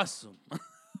 He's awesome.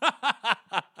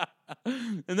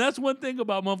 And that's one thing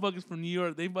about motherfuckers from New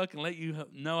York. They fucking let you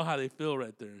know how they feel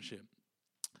right there and shit.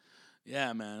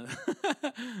 Yeah, man.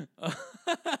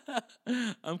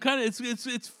 I'm kind of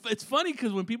it's funny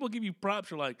because when people give you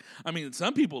props, you're like, I mean,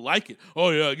 some people like it. Oh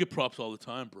yeah, I get props all the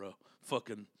time, bro.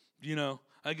 Fucking,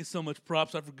 I get so much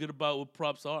props, I forget about what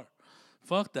props are.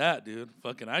 Fuck that, dude.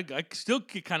 Fucking, I still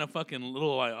get kind of fucking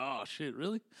little like, oh shit,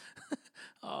 really?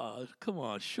 Oh, come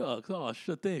on, shucks. Oh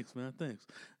shit, thanks, man, thanks.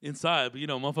 Inside, but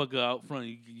motherfucker out front,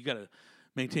 you gotta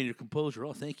maintain your composure.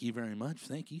 Oh, thank you very much.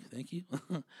 Thank you.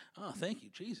 Oh, thank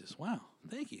you, Jesus. Wow,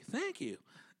 thank you.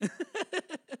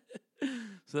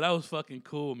 So that was fucking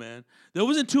cool, man. There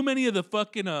wasn't too many of the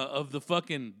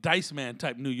fucking Dice Man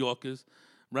type New Yorkers,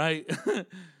 right?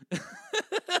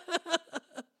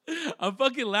 I'm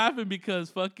fucking laughing because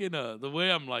fucking the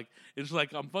way I'm like, it's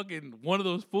like I'm fucking one of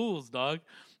those fools, dog.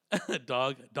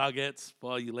 Dogettes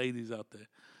for all you ladies out there.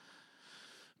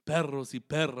 Perros y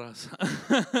perras.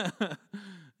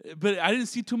 But I didn't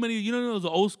see too many, those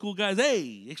old school guys.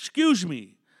 Hey, excuse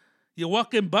me. You're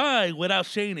walking by without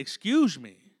saying excuse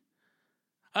me.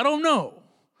 I don't know.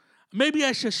 Maybe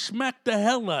I should smack the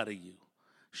hell out of you.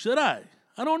 Should I?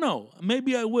 I don't know.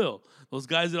 Maybe I will. Those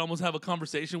guys that almost have a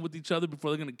conversation with each other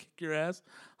before they're going to kick your ass.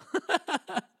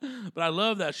 But I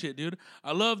love that shit, dude.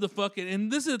 I love the fucking...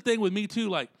 And this is the thing with me, too.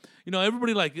 Like,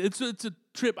 everybody, like, it's a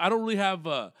trip. I don't really have,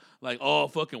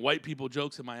 fucking white people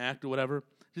jokes in my act or whatever.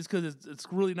 Just because it's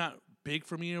really not big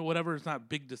for me or whatever. It's not a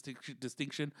big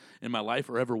distinction in my life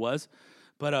or ever was.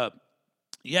 But,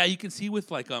 yeah, you can see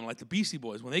with, like the Beastie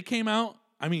Boys. When they came out,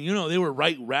 I mean, they were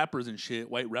white rappers and shit.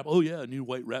 White rap. Oh, yeah, a new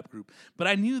white rap group. But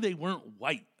I knew they weren't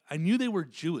white. I knew they were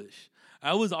Jewish.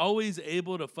 I was always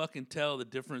able to fucking tell the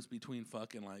difference between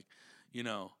fucking like,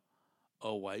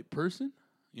 a white person,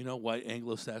 white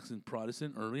Anglo-Saxon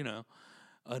Protestant, or,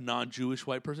 a non-Jewish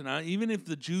white person. Now, even if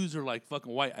the Jews are like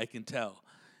fucking white, I can tell.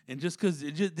 And just because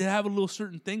they have a little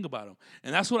certain thing about them.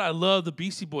 And that's what I love the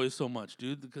Beastie Boys so much,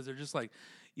 dude, because they're just like,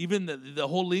 even the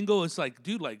whole lingo is like,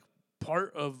 dude, like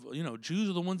part of, Jews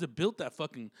are the ones that built that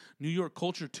fucking New York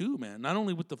culture too, man. Not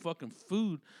only with the fucking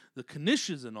food, the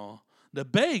knishes and all, the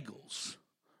bagels,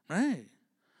 right?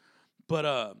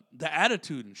 But the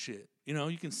attitude and shit,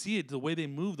 you can see it, the way they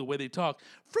move, the way they talk.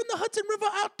 From the Hudson River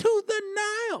out to the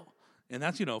Nile. And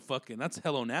that's, that's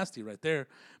Hello Nasty right there.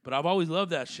 But I've always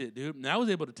loved that shit, dude. And I was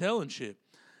able to tell and shit.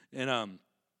 And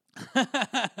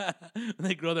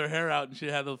they grow their hair out and shit,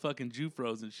 have the fucking Jew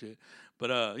froze and shit.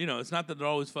 But it's not that they're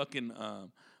always fucking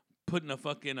putting a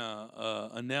fucking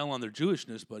a nail on their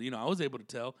Jewishness. But I was able to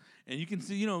tell, and you can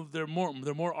see, they're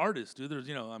more artists, dude. There's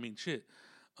shit,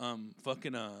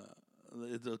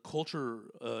 the culture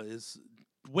is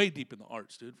way deep in the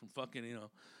arts, dude. From fucking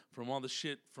from all the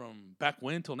shit from back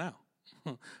when till now.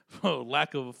 For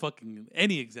lack of a fucking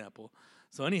any example.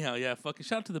 So anyhow, yeah, fucking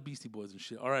shout out to the Beastie Boys and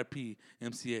shit. R.I.P.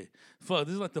 MCA. Fuck,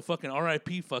 this is like the fucking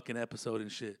R.I.P. fucking episode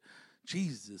and shit.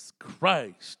 Jesus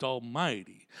Christ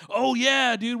Almighty. Oh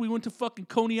yeah, dude, we went to fucking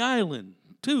Coney Island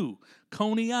too.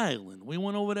 Coney Island. We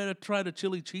went over there to try the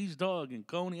chili cheese dog in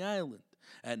Coney Island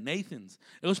at Nathan's.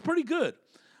 It was pretty good,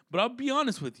 but I'll be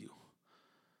honest with you.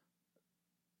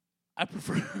 I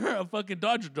prefer a fucking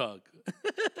Dodger dog.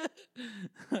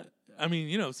 I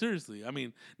mean, seriously. I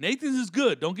mean, Nathan's is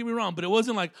good. Don't get me wrong, but it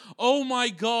wasn't like, oh my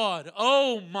god,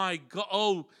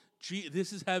 oh gee,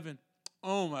 this is heaven.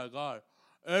 Oh my god,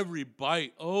 every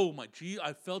bite. Oh my gee,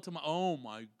 I felt to my. Oh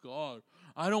my god,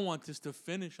 I don't want this to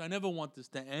finish. I never want this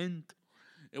to end.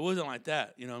 It wasn't like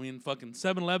that. Fucking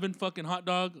 7-Eleven fucking hot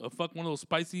dog, or fuck one of those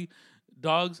spicy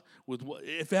dogs with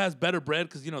if it has better bread,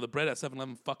 because the bread at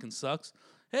 7-Eleven fucking sucks.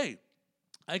 Hey,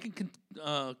 I can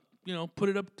put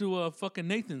it up to a fucking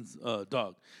Nathan's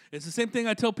dog. It's the same thing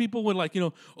I tell people when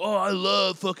oh, I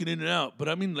love fucking In-N-Out. But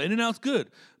I mean, In-N-Out's good.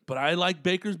 But I like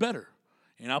Baker's better.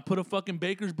 And I'll put a fucking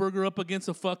Baker's burger up against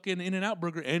a fucking In-N-Out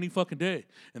burger any fucking day.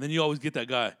 And then you always get that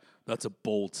guy. That's a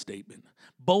bold statement.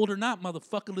 Bold or not,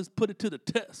 motherfucker, let's put it to the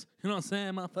test. You know what I'm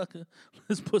saying, motherfucker?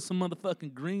 Let's put some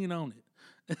motherfucking green on it.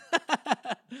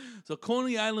 So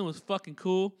Coney Island was fucking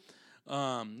cool.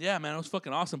 Yeah, man, it was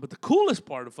fucking awesome. But the coolest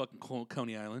part of fucking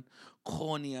Coney Island,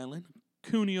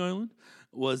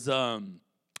 was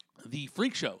the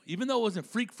freak show. Even though it wasn't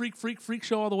freak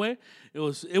show all the way, it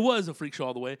was a freak show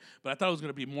all the way. But I thought it was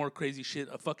gonna be more crazy shit.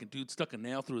 A fucking dude stuck a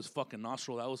nail through his fucking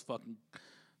nostril. That was fucking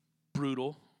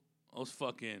brutal.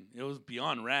 It was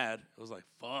beyond rad. It was like,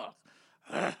 fuck.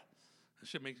 That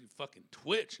shit makes me fucking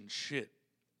twitch and shit.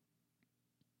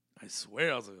 I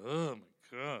swear, I was like, oh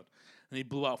my god. And he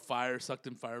blew out fire, sucked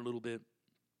in fire a little bit.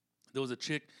 There was a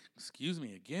chick, excuse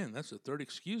me, again, that's the third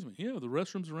excuse me. Yeah, the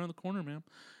restroom's around the corner, ma'am.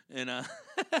 And and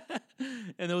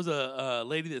there was a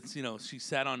lady that's, she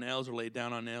sat on nails or laid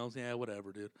down on nails. Yeah,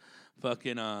 whatever, dude.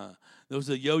 Fucking, there was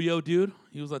a yo-yo dude.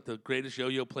 He was like the greatest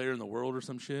yo-yo player in the world or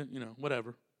some shit.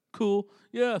 Whatever. Cool.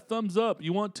 Yeah, thumbs up.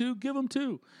 You want two? Give him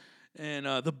two. And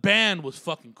the band was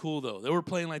fucking cool though. They were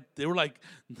like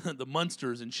the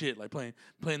Munsters and shit, like playing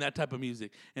that type of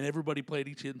music. And everybody played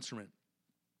each instrument.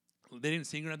 They didn't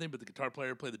sing or anything, but the guitar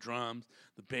player played the drums,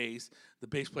 the bass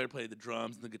player played the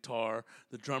drums and the guitar,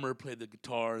 the drummer played the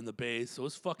guitar and the bass. So it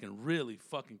was fucking really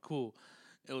fucking cool.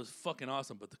 It was fucking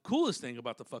awesome. But the coolest thing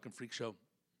about the fucking freak show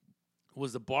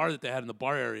was the bar that they had in the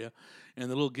bar area and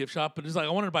the little gift shop. But it's like, I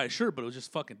wanted to buy a shirt, but it was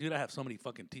just fucking, dude, I have so many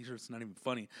fucking t-shirts, it's not even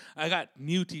funny. I got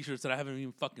new t-shirts that I haven't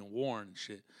even fucking worn and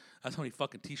shit. That's how many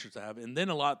fucking t-shirts I have. And then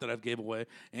a lot that I've gave away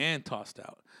and tossed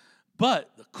out.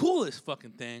 But the coolest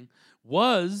fucking thing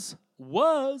was a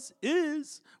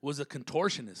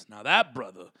contortionist. Now that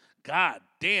brother, god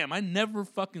damn, I never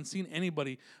fucking seen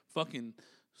anybody fucking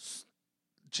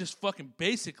just fucking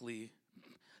basically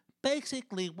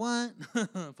what?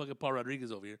 Fucking Paul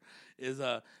Rodriguez over here is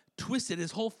twisted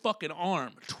his whole fucking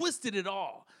arm, twisted it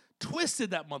all, twisted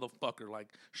that motherfucker like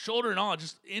shoulder and all,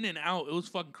 just in and out. It was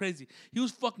fucking crazy. He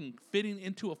was fucking fitting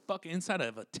into a fucking inside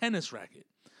of a tennis racket.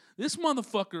 This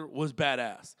motherfucker was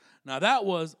badass. Now that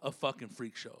was a fucking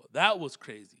freak show. That was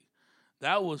crazy.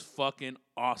 That was fucking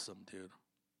awesome, dude.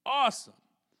 Awesome,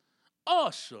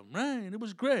 right? It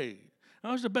was great.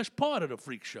 That was the best part of the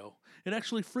freak show. It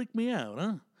actually freaked me out,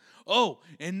 huh? Oh,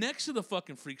 and next to the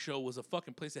fucking freak show was a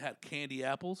fucking place that had candy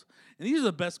apples. And these are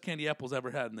the best candy apples I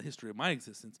ever had in the history of my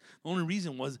existence. The only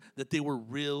reason was that they were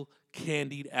real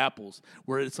candied apples,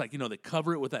 where it's like, they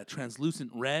cover it with that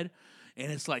translucent red,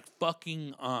 and it's like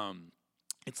fucking,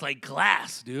 it's like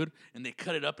glass, dude. And they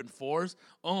cut it up in fours.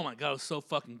 Oh my God, it was so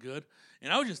fucking good.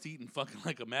 And I was just eating fucking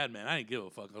like a madman. I didn't give a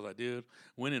fuck. I was like, dude,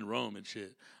 win in Rome and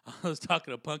shit. I was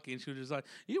talking to Punky, and she was just like,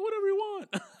 eat whatever you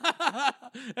want.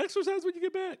 Exercise when you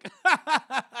get back.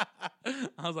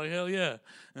 I was like, hell yeah.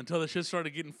 Until the shit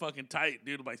started getting fucking tight,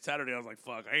 dude. By Saturday, I was like,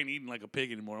 fuck, I ain't eating like a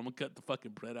pig anymore. I'm going to cut the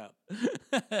fucking bread out.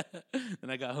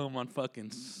 And I got home on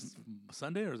fucking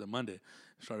Sunday, or was it Monday?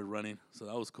 Started running. So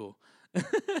that was cool.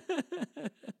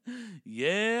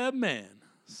 Yeah, man.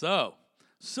 So,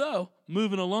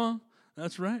 moving along.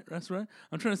 That's right.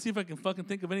 I'm trying to see if I can fucking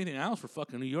think of anything else for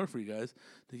fucking New York for you guys,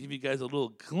 to give you guys a little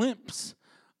glimpse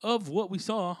of what we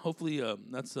saw. Hopefully,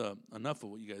 that's enough of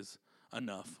what you guys,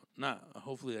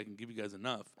 hopefully I can give you guys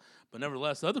enough. But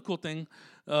nevertheless, the other cool thing,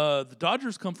 the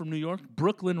Dodgers come from New York,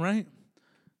 Brooklyn, right?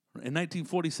 In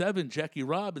 1947, Jackie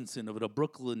Robinson of the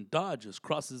Brooklyn Dodgers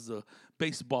crosses the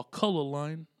baseball color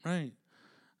line, right?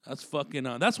 That's fucking,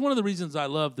 that's one of the reasons I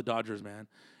love the Dodgers, man,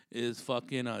 is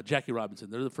fucking Jackie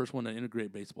Robinson. They're the first one to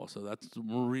integrate baseball, so that's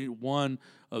one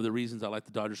of the reasons I like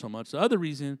the Dodgers so much. The other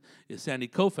reason is Sandy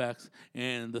Koufax,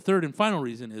 and the third and final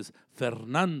reason is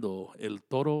Fernando El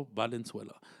Toro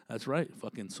Valenzuela. That's right,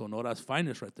 fucking Sonora's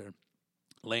finest right there,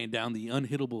 laying down the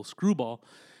unhittable screwball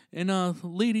and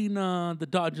leading the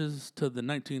Dodgers to the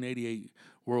 1988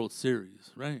 World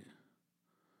Series, right?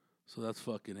 So that's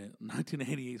fucking it.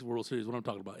 1988's World Series, what I'm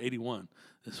talking about, 81,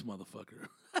 this motherfucker.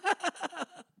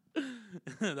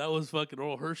 That was fucking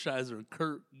Earl Hershiser and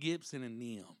Kurt Gibson and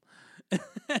them.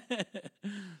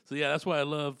 So yeah, that's why I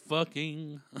love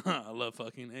fucking. I love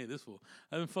fucking. Hey, this fool.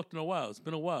 I haven't fucked in a while. It's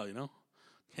been a while, you know.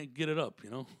 Can't get it up, you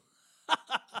know.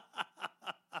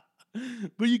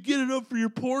 But you get it up for your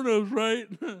pornos, right?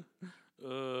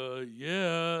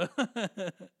 Yeah.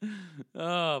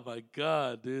 Oh my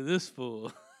god, dude, this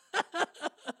fool.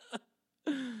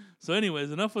 So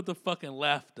anyways, enough with the fucking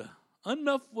laughter.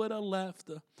 Enough with the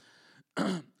laughter.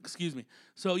 Excuse me.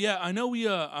 So yeah, I know we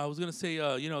I was gonna say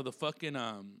the fucking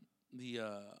the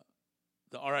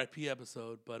RIP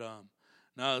episode, but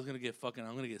now I'm gonna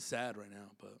get sad right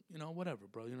now. But whatever,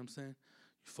 bro. You know what I'm saying?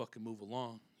 You fucking move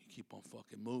along. You keep on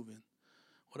fucking moving.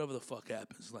 Whatever the fuck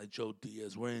happens, like Joe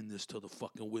Diaz, we're in this till the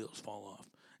fucking wheels fall off.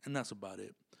 And that's about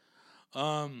it.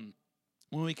 When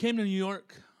we came to New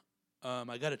York,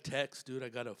 I got a text, dude. I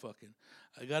got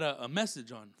a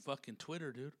message on fucking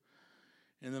Twitter, dude.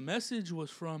 And the message was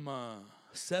from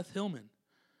Seth Hillman.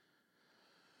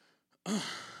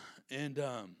 And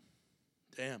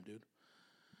damn, dude.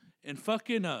 And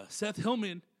fucking Seth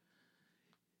Hillman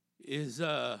is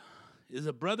a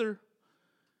brother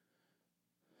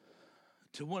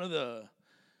to I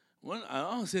don't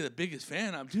want to say the biggest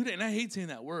fan. Dude, and I hate saying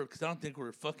that word because I don't think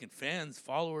we're fucking fans,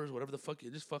 followers, whatever the fuck.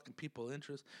 Just fucking people of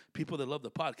interest, people that love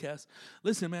the podcast.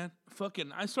 Listen, man,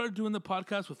 I started doing the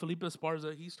podcast with Felipe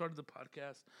Esparza. He started the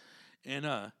podcast, and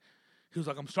he was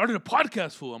like, I'm starting a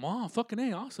podcast, fool. I'm all, fucking,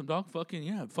 hey, awesome, dog. Fucking,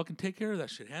 yeah, fucking take care of that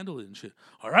shit. Handle it and shit.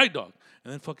 All right, dog.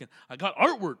 And then fucking, I got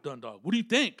artwork done, dog. What do you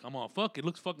think? I'm all, fuck, it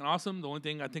looks fucking awesome. The only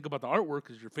thing I think about the artwork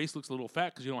is your face looks a little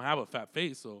fat because you don't have a fat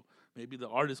face, so maybe the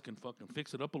artist can fucking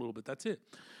fix it up a little bit. That's it.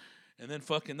 And then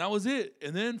fucking, that was it.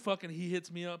 And then fucking, he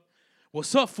hits me up.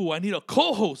 What's up, fool? I need a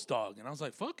co-host, dog. And I was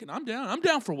like, fucking, I'm down. I'm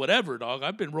down for whatever, dog.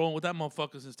 I've been rolling with that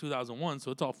motherfucker since 2001,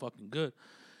 so it's all fucking good.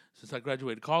 Since I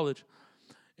graduated college.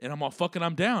 And I'm all fucking,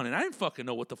 I'm down. And I didn't fucking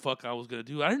know what the fuck I was going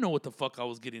to do. I didn't know what the fuck I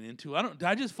was getting into.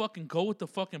 I just fucking go with the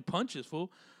fucking punches,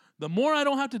 fool. The more I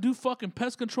don't have to do fucking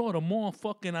pest control, the more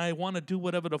fucking I want to do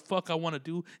whatever the fuck I want to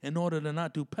do in order to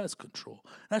not do pest control.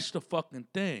 That's the fucking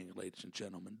thing, ladies and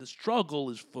gentlemen. The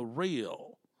struggle is for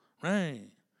real, right?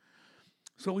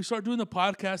 So we start doing the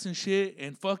podcast and shit,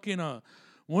 and fucking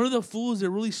one of the fools that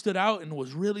really stood out and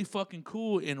was really fucking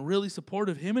cool and really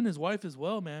supportive, him and his wife as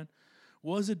well, man,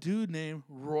 was a dude named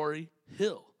Rory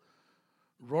Hill.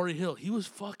 Rory Hill, he was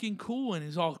fucking cool, and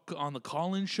he's all on the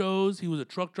call-in shows. He was a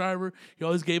truck driver. He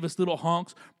always gave us little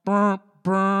honks. Burr,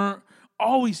 burr.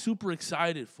 Always super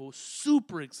excited, fool.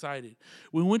 Super excited.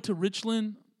 We went to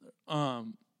Richland. I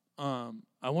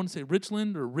want to say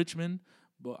Richland or Richmond,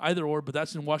 but either or, but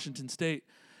that's in Washington State.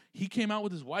 He came out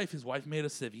with his wife. His wife made a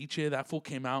ceviche. That fool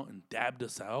came out and dabbed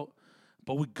us out,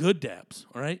 but with good dabs,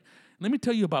 all right? Let me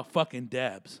tell you about fucking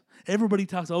dabs. Everybody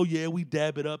talks, oh yeah, we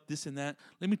dab it up, this and that.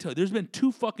 Let me tell you, there's been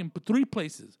 3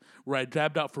 places where I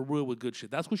dabbed out for real with good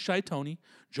shit. That's with Shy Tony,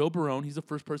 Joe Barone. He's the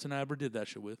first person I ever did that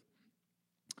shit with.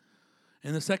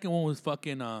 And the second one was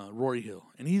fucking Rory Hill.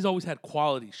 And he's always had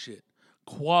quality shit.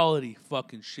 Quality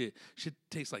fucking shit. Shit that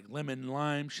tastes like lemon and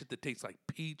lime. Shit that tastes like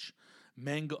peach,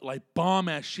 mango, like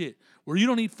bomb-ass shit. Where you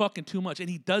don't need fucking too much. And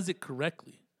he does it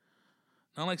correctly.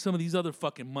 Not like some of these other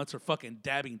fucking mutts are fucking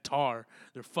dabbing tar.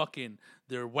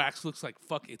 Their wax looks like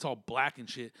it's all black and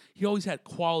shit. He always had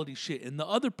quality shit. And the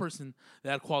other person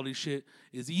that had quality shit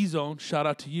is E-Zone. Shout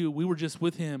out to you. We were just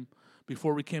with him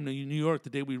before we came to New York the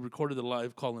day we recorded the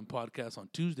live call-in podcast. On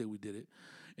Tuesday we did it.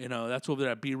 That's over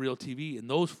there at Be Real TV. And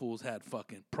those fools had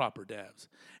fucking proper dabs.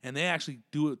 And they actually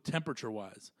do it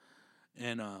temperature-wise.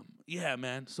 And, yeah,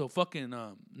 man. So fucking,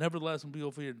 nevertheless, I'm be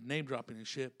over here name dropping and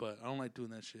shit, but I don't like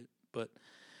doing that shit. But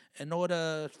in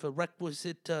order for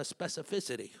requisite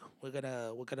specificity, we're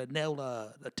gonna nail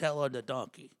the tail on the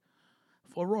donkey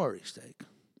for Rory's sake.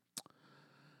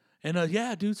 And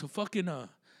yeah, dude, so fucking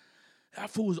that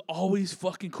fool was always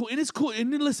fucking cool. And it's cool.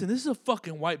 And then listen, this is a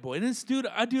fucking white boy. And this dude,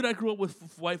 I grew up with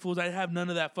white fools. I have none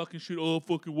of that fucking shit. Oh,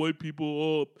 fucking white people.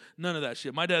 Oh, none of that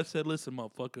shit. My dad said, listen,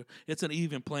 motherfucker, it's an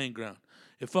even playing ground.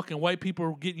 If fucking white people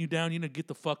are getting you down, you need to get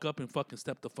the fuck up and fucking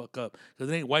step the fuck up. Because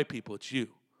it ain't white people, it's you.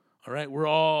 All right? We're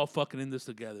all fucking in this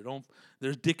together.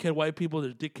 There's dickhead white people.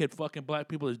 There's dickhead fucking black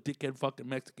people. There's dickhead fucking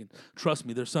Mexican. Trust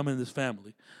me, there's some in this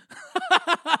family.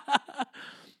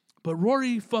 But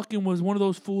Rory fucking was one of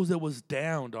those fools that was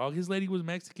down, dog. His lady was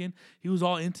Mexican. He was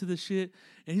all into the shit.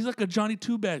 And he's like a Johnny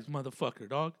Two Bags motherfucker,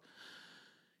 dog.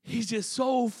 He's just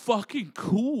so fucking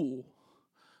cool.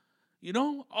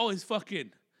 Always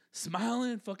fucking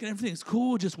smiling. Fucking everything's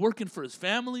cool. Just working for his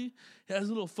family. He has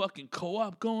a little fucking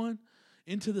co-op going.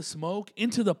 Into the smoke.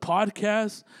 Into the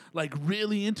podcast. Like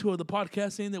really into the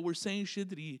podcast, saying that we're saying shit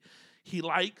that he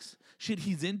likes. Shit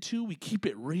he's into. We keep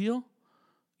it real.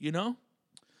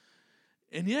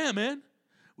 And yeah, man,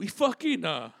 we fucking,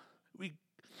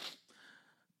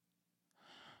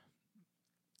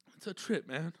 it's a trip,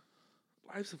 man.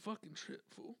 Life's a fucking trip,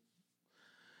 fool.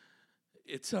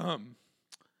 It's,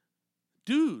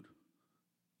 dude,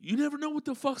 you never know what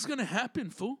the fuck's gonna happen,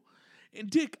 fool. And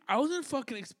Dick, I wasn't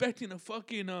fucking expecting a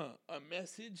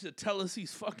message to tell us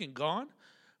he's fucking gone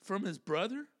from his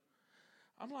brother.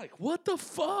 I'm like, what the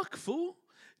fuck, fool?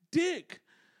 Dick.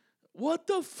 What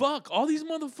the fuck? All these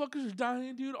motherfuckers are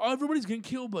dying, dude. Everybody's getting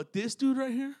killed, but this dude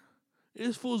right here,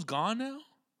 this fool's gone now.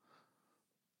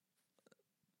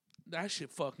 That shit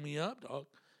fucked me up, dog.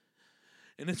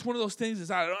 And it's one of those things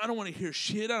is I don't want to hear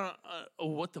shit on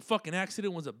what the fucking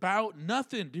accident was about.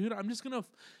 Nothing, dude. I'm just going to...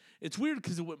 It's weird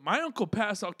because my uncle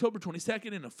passed October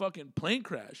 22nd in a fucking plane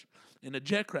crash, in a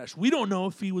jet crash. We don't know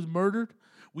if he was murdered.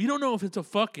 We don't know if it's a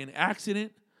fucking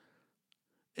accident.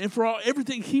 And for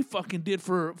everything he fucking did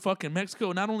for fucking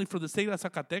Mexico, not only for the state of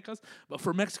Zacatecas, but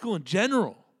for Mexico in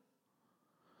general.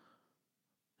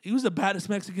 He was the baddest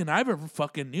Mexican I've ever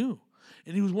fucking knew.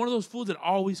 And he was one of those fools that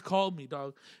always called me,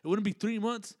 dog. It wouldn't be 3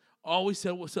 months, always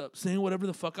said what's up, saying whatever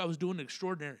the fuck I was doing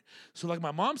extraordinary. So like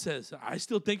my mom says, I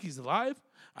still think he's alive.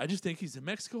 I just think he's in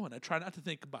Mexico, and I try not to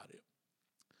think about it.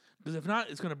 Because if not,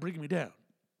 it's going to bring me down.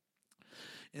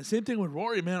 And same thing with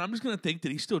Rory, man. I'm just going to think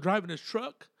that he's still driving his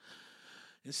truck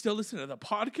and still listening to the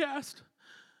podcast.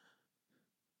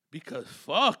 Because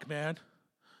fuck, man.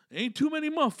 Ain't too many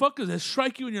motherfuckers that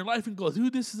strike you in your life and go,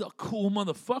 dude, this is a cool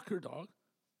motherfucker, dog.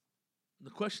 And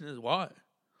the question is why?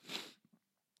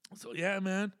 So yeah,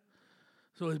 man.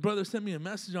 So his brother sent me a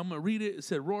message. I'm going to read it. It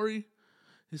said, Rory.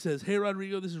 He says, hey,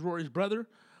 Rodrigo, this is Rory's brother.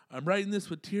 I'm writing this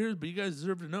with tears, but you guys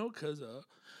deserve to know because,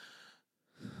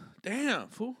 damn,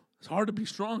 fool. It's hard to be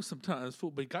strong sometimes,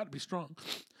 fool, but you got to be strong.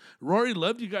 Rory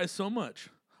loved you guys so much.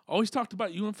 Always talked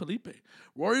about you and Felipe.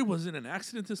 Rory was in an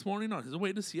accident this morning on his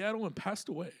way to Seattle and passed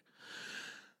away.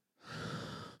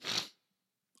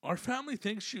 Our family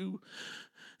thanks you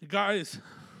guys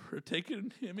for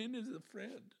taking him in as a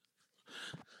friend.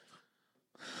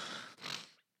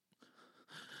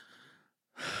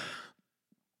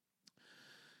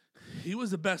 He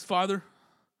was the best father,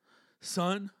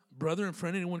 son, brother, and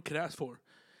friend anyone could ask for.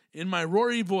 In my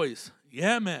Rory voice,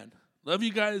 yeah, man. Love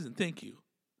you guys and thank you.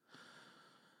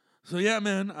 So, yeah,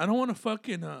 man, I don't want to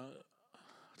fucking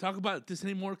talk about this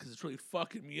anymore because it's really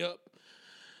fucking me up.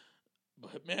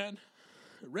 But, man,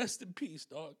 rest in peace,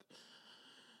 dog.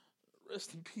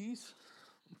 Rest in peace.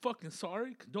 I'm fucking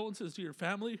sorry. Condolences to your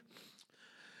family.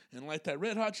 And like that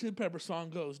Red Hot Chili Pepper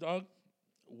song goes, dog,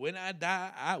 when I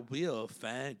die, I will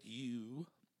find you.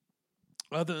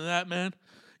 Other than that, man,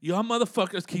 y'all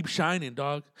motherfuckers keep shining,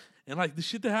 dog. And like the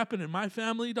shit that happened in my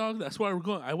family, dog, that's why we're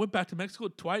going. I went back to Mexico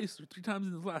twice or 3 times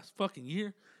in the last fucking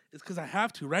year. It's because I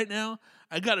have to. Right now,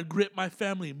 I got to grip my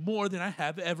family more than I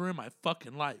have ever in my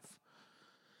fucking life.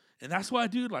 And that's why,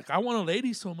 dude, like, I want a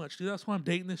lady so much, dude. That's why I'm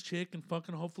dating this chick and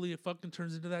fucking hopefully it fucking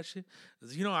turns into that shit.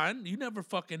 Because, you never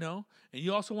fucking know. And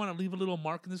you also want to leave a little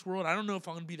mark in this world. I don't know if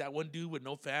I'm going to be that one dude with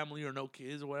no family or no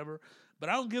kids or whatever. But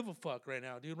I don't give a fuck right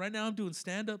now, dude. Right now I'm doing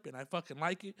stand-up, and I fucking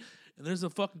like it. And there's a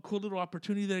fucking cool little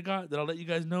opportunity that I got that I'll let you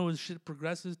guys know as shit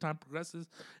progresses, time progresses,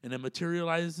 and it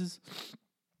materializes.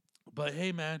 But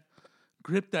hey, man,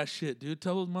 grip that shit, dude.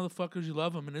 Tell those motherfuckers you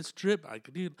love them, and it's drip.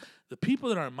 Dude, the people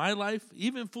that are in my life,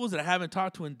 even fools that I haven't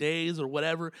talked to in days or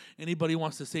whatever, anybody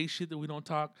wants to say shit that we don't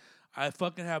talk, I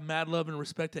fucking have mad love and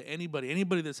respect to anybody.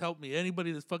 Anybody that's helped me,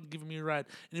 anybody that's fucking given me a ride,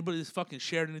 anybody that's fucking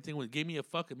shared anything with, gave me a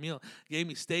fucking meal, gave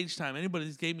me stage time, anybody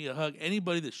that's gave me a hug,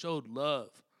 anybody that showed love.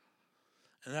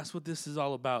 And that's what this is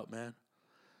all about, man.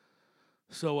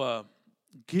 So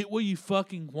get what you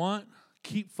fucking want,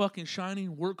 keep fucking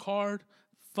shining, work hard,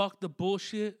 fuck the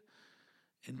bullshit,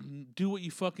 and do what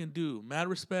you fucking do. Mad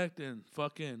respect and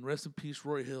fucking rest in peace,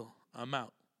 Roy Hill. I'm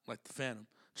out, like the Phantom.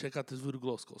 Check out this Voodoo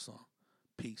Glow Skull song.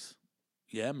 Peace.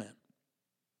 Yeah, man.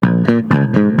 Coming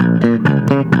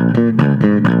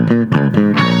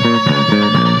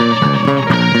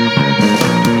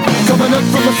up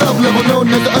from a sub-level known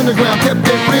as the underground, kept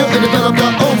it real and developed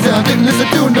our own sound. Didn't listen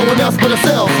to no one else but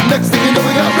ourselves. Next thing you know,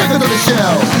 we got records on the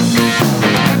shelf.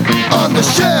 On the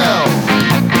shelf.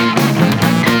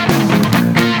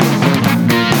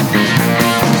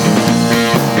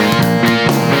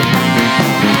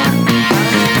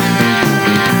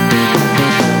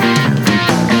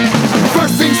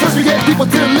 First things first, we get people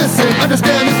to listen.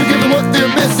 Understand if we give them what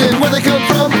they're missing. Where they come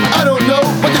from, I don't know,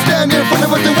 but they stand in front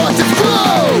of us and watch us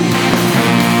grow.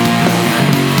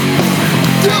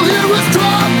 Till hear us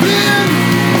drop in.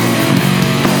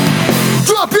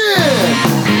 Drop in.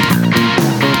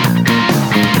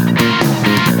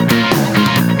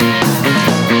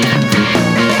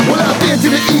 Well, I've been to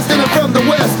the east and I'm from the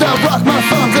west. I rock my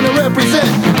songs and I represent.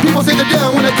 People say they're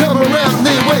down when I come around.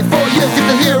 They wait 4 years just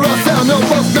to hear us sound. No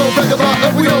folks, no vagabond,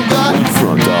 but we don't got.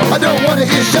 I don't wanna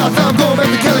hear shots. I'm going back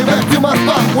to Kelly, back to my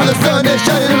spot where the sun is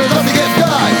shining and it's about to get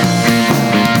dark.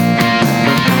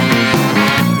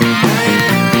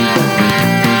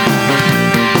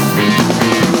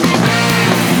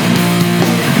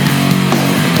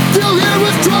 Till hear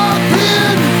us drop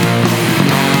in.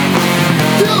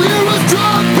 Till hear us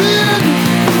drop in.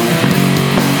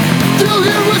 Till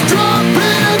hear us drop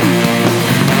in.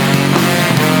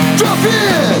 Drop in.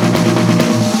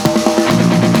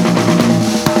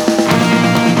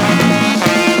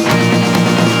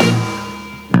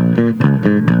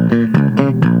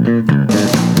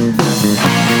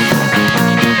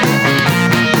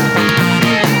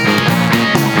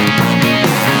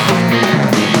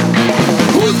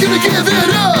 Who's gonna give it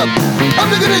up? I'm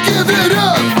not gonna give it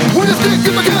up. When I stick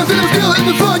to my guns and I'm still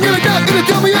having fun, you're not gonna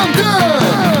tell me I'm done.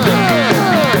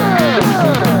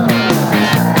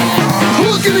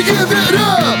 Who's gonna give it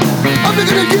up? I'm not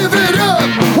gonna give it up.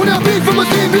 When I beat from my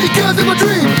team because of my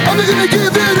dream, I'm not gonna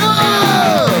give it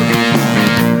up.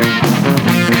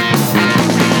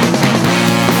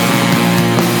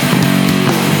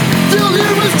 Till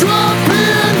hear us drop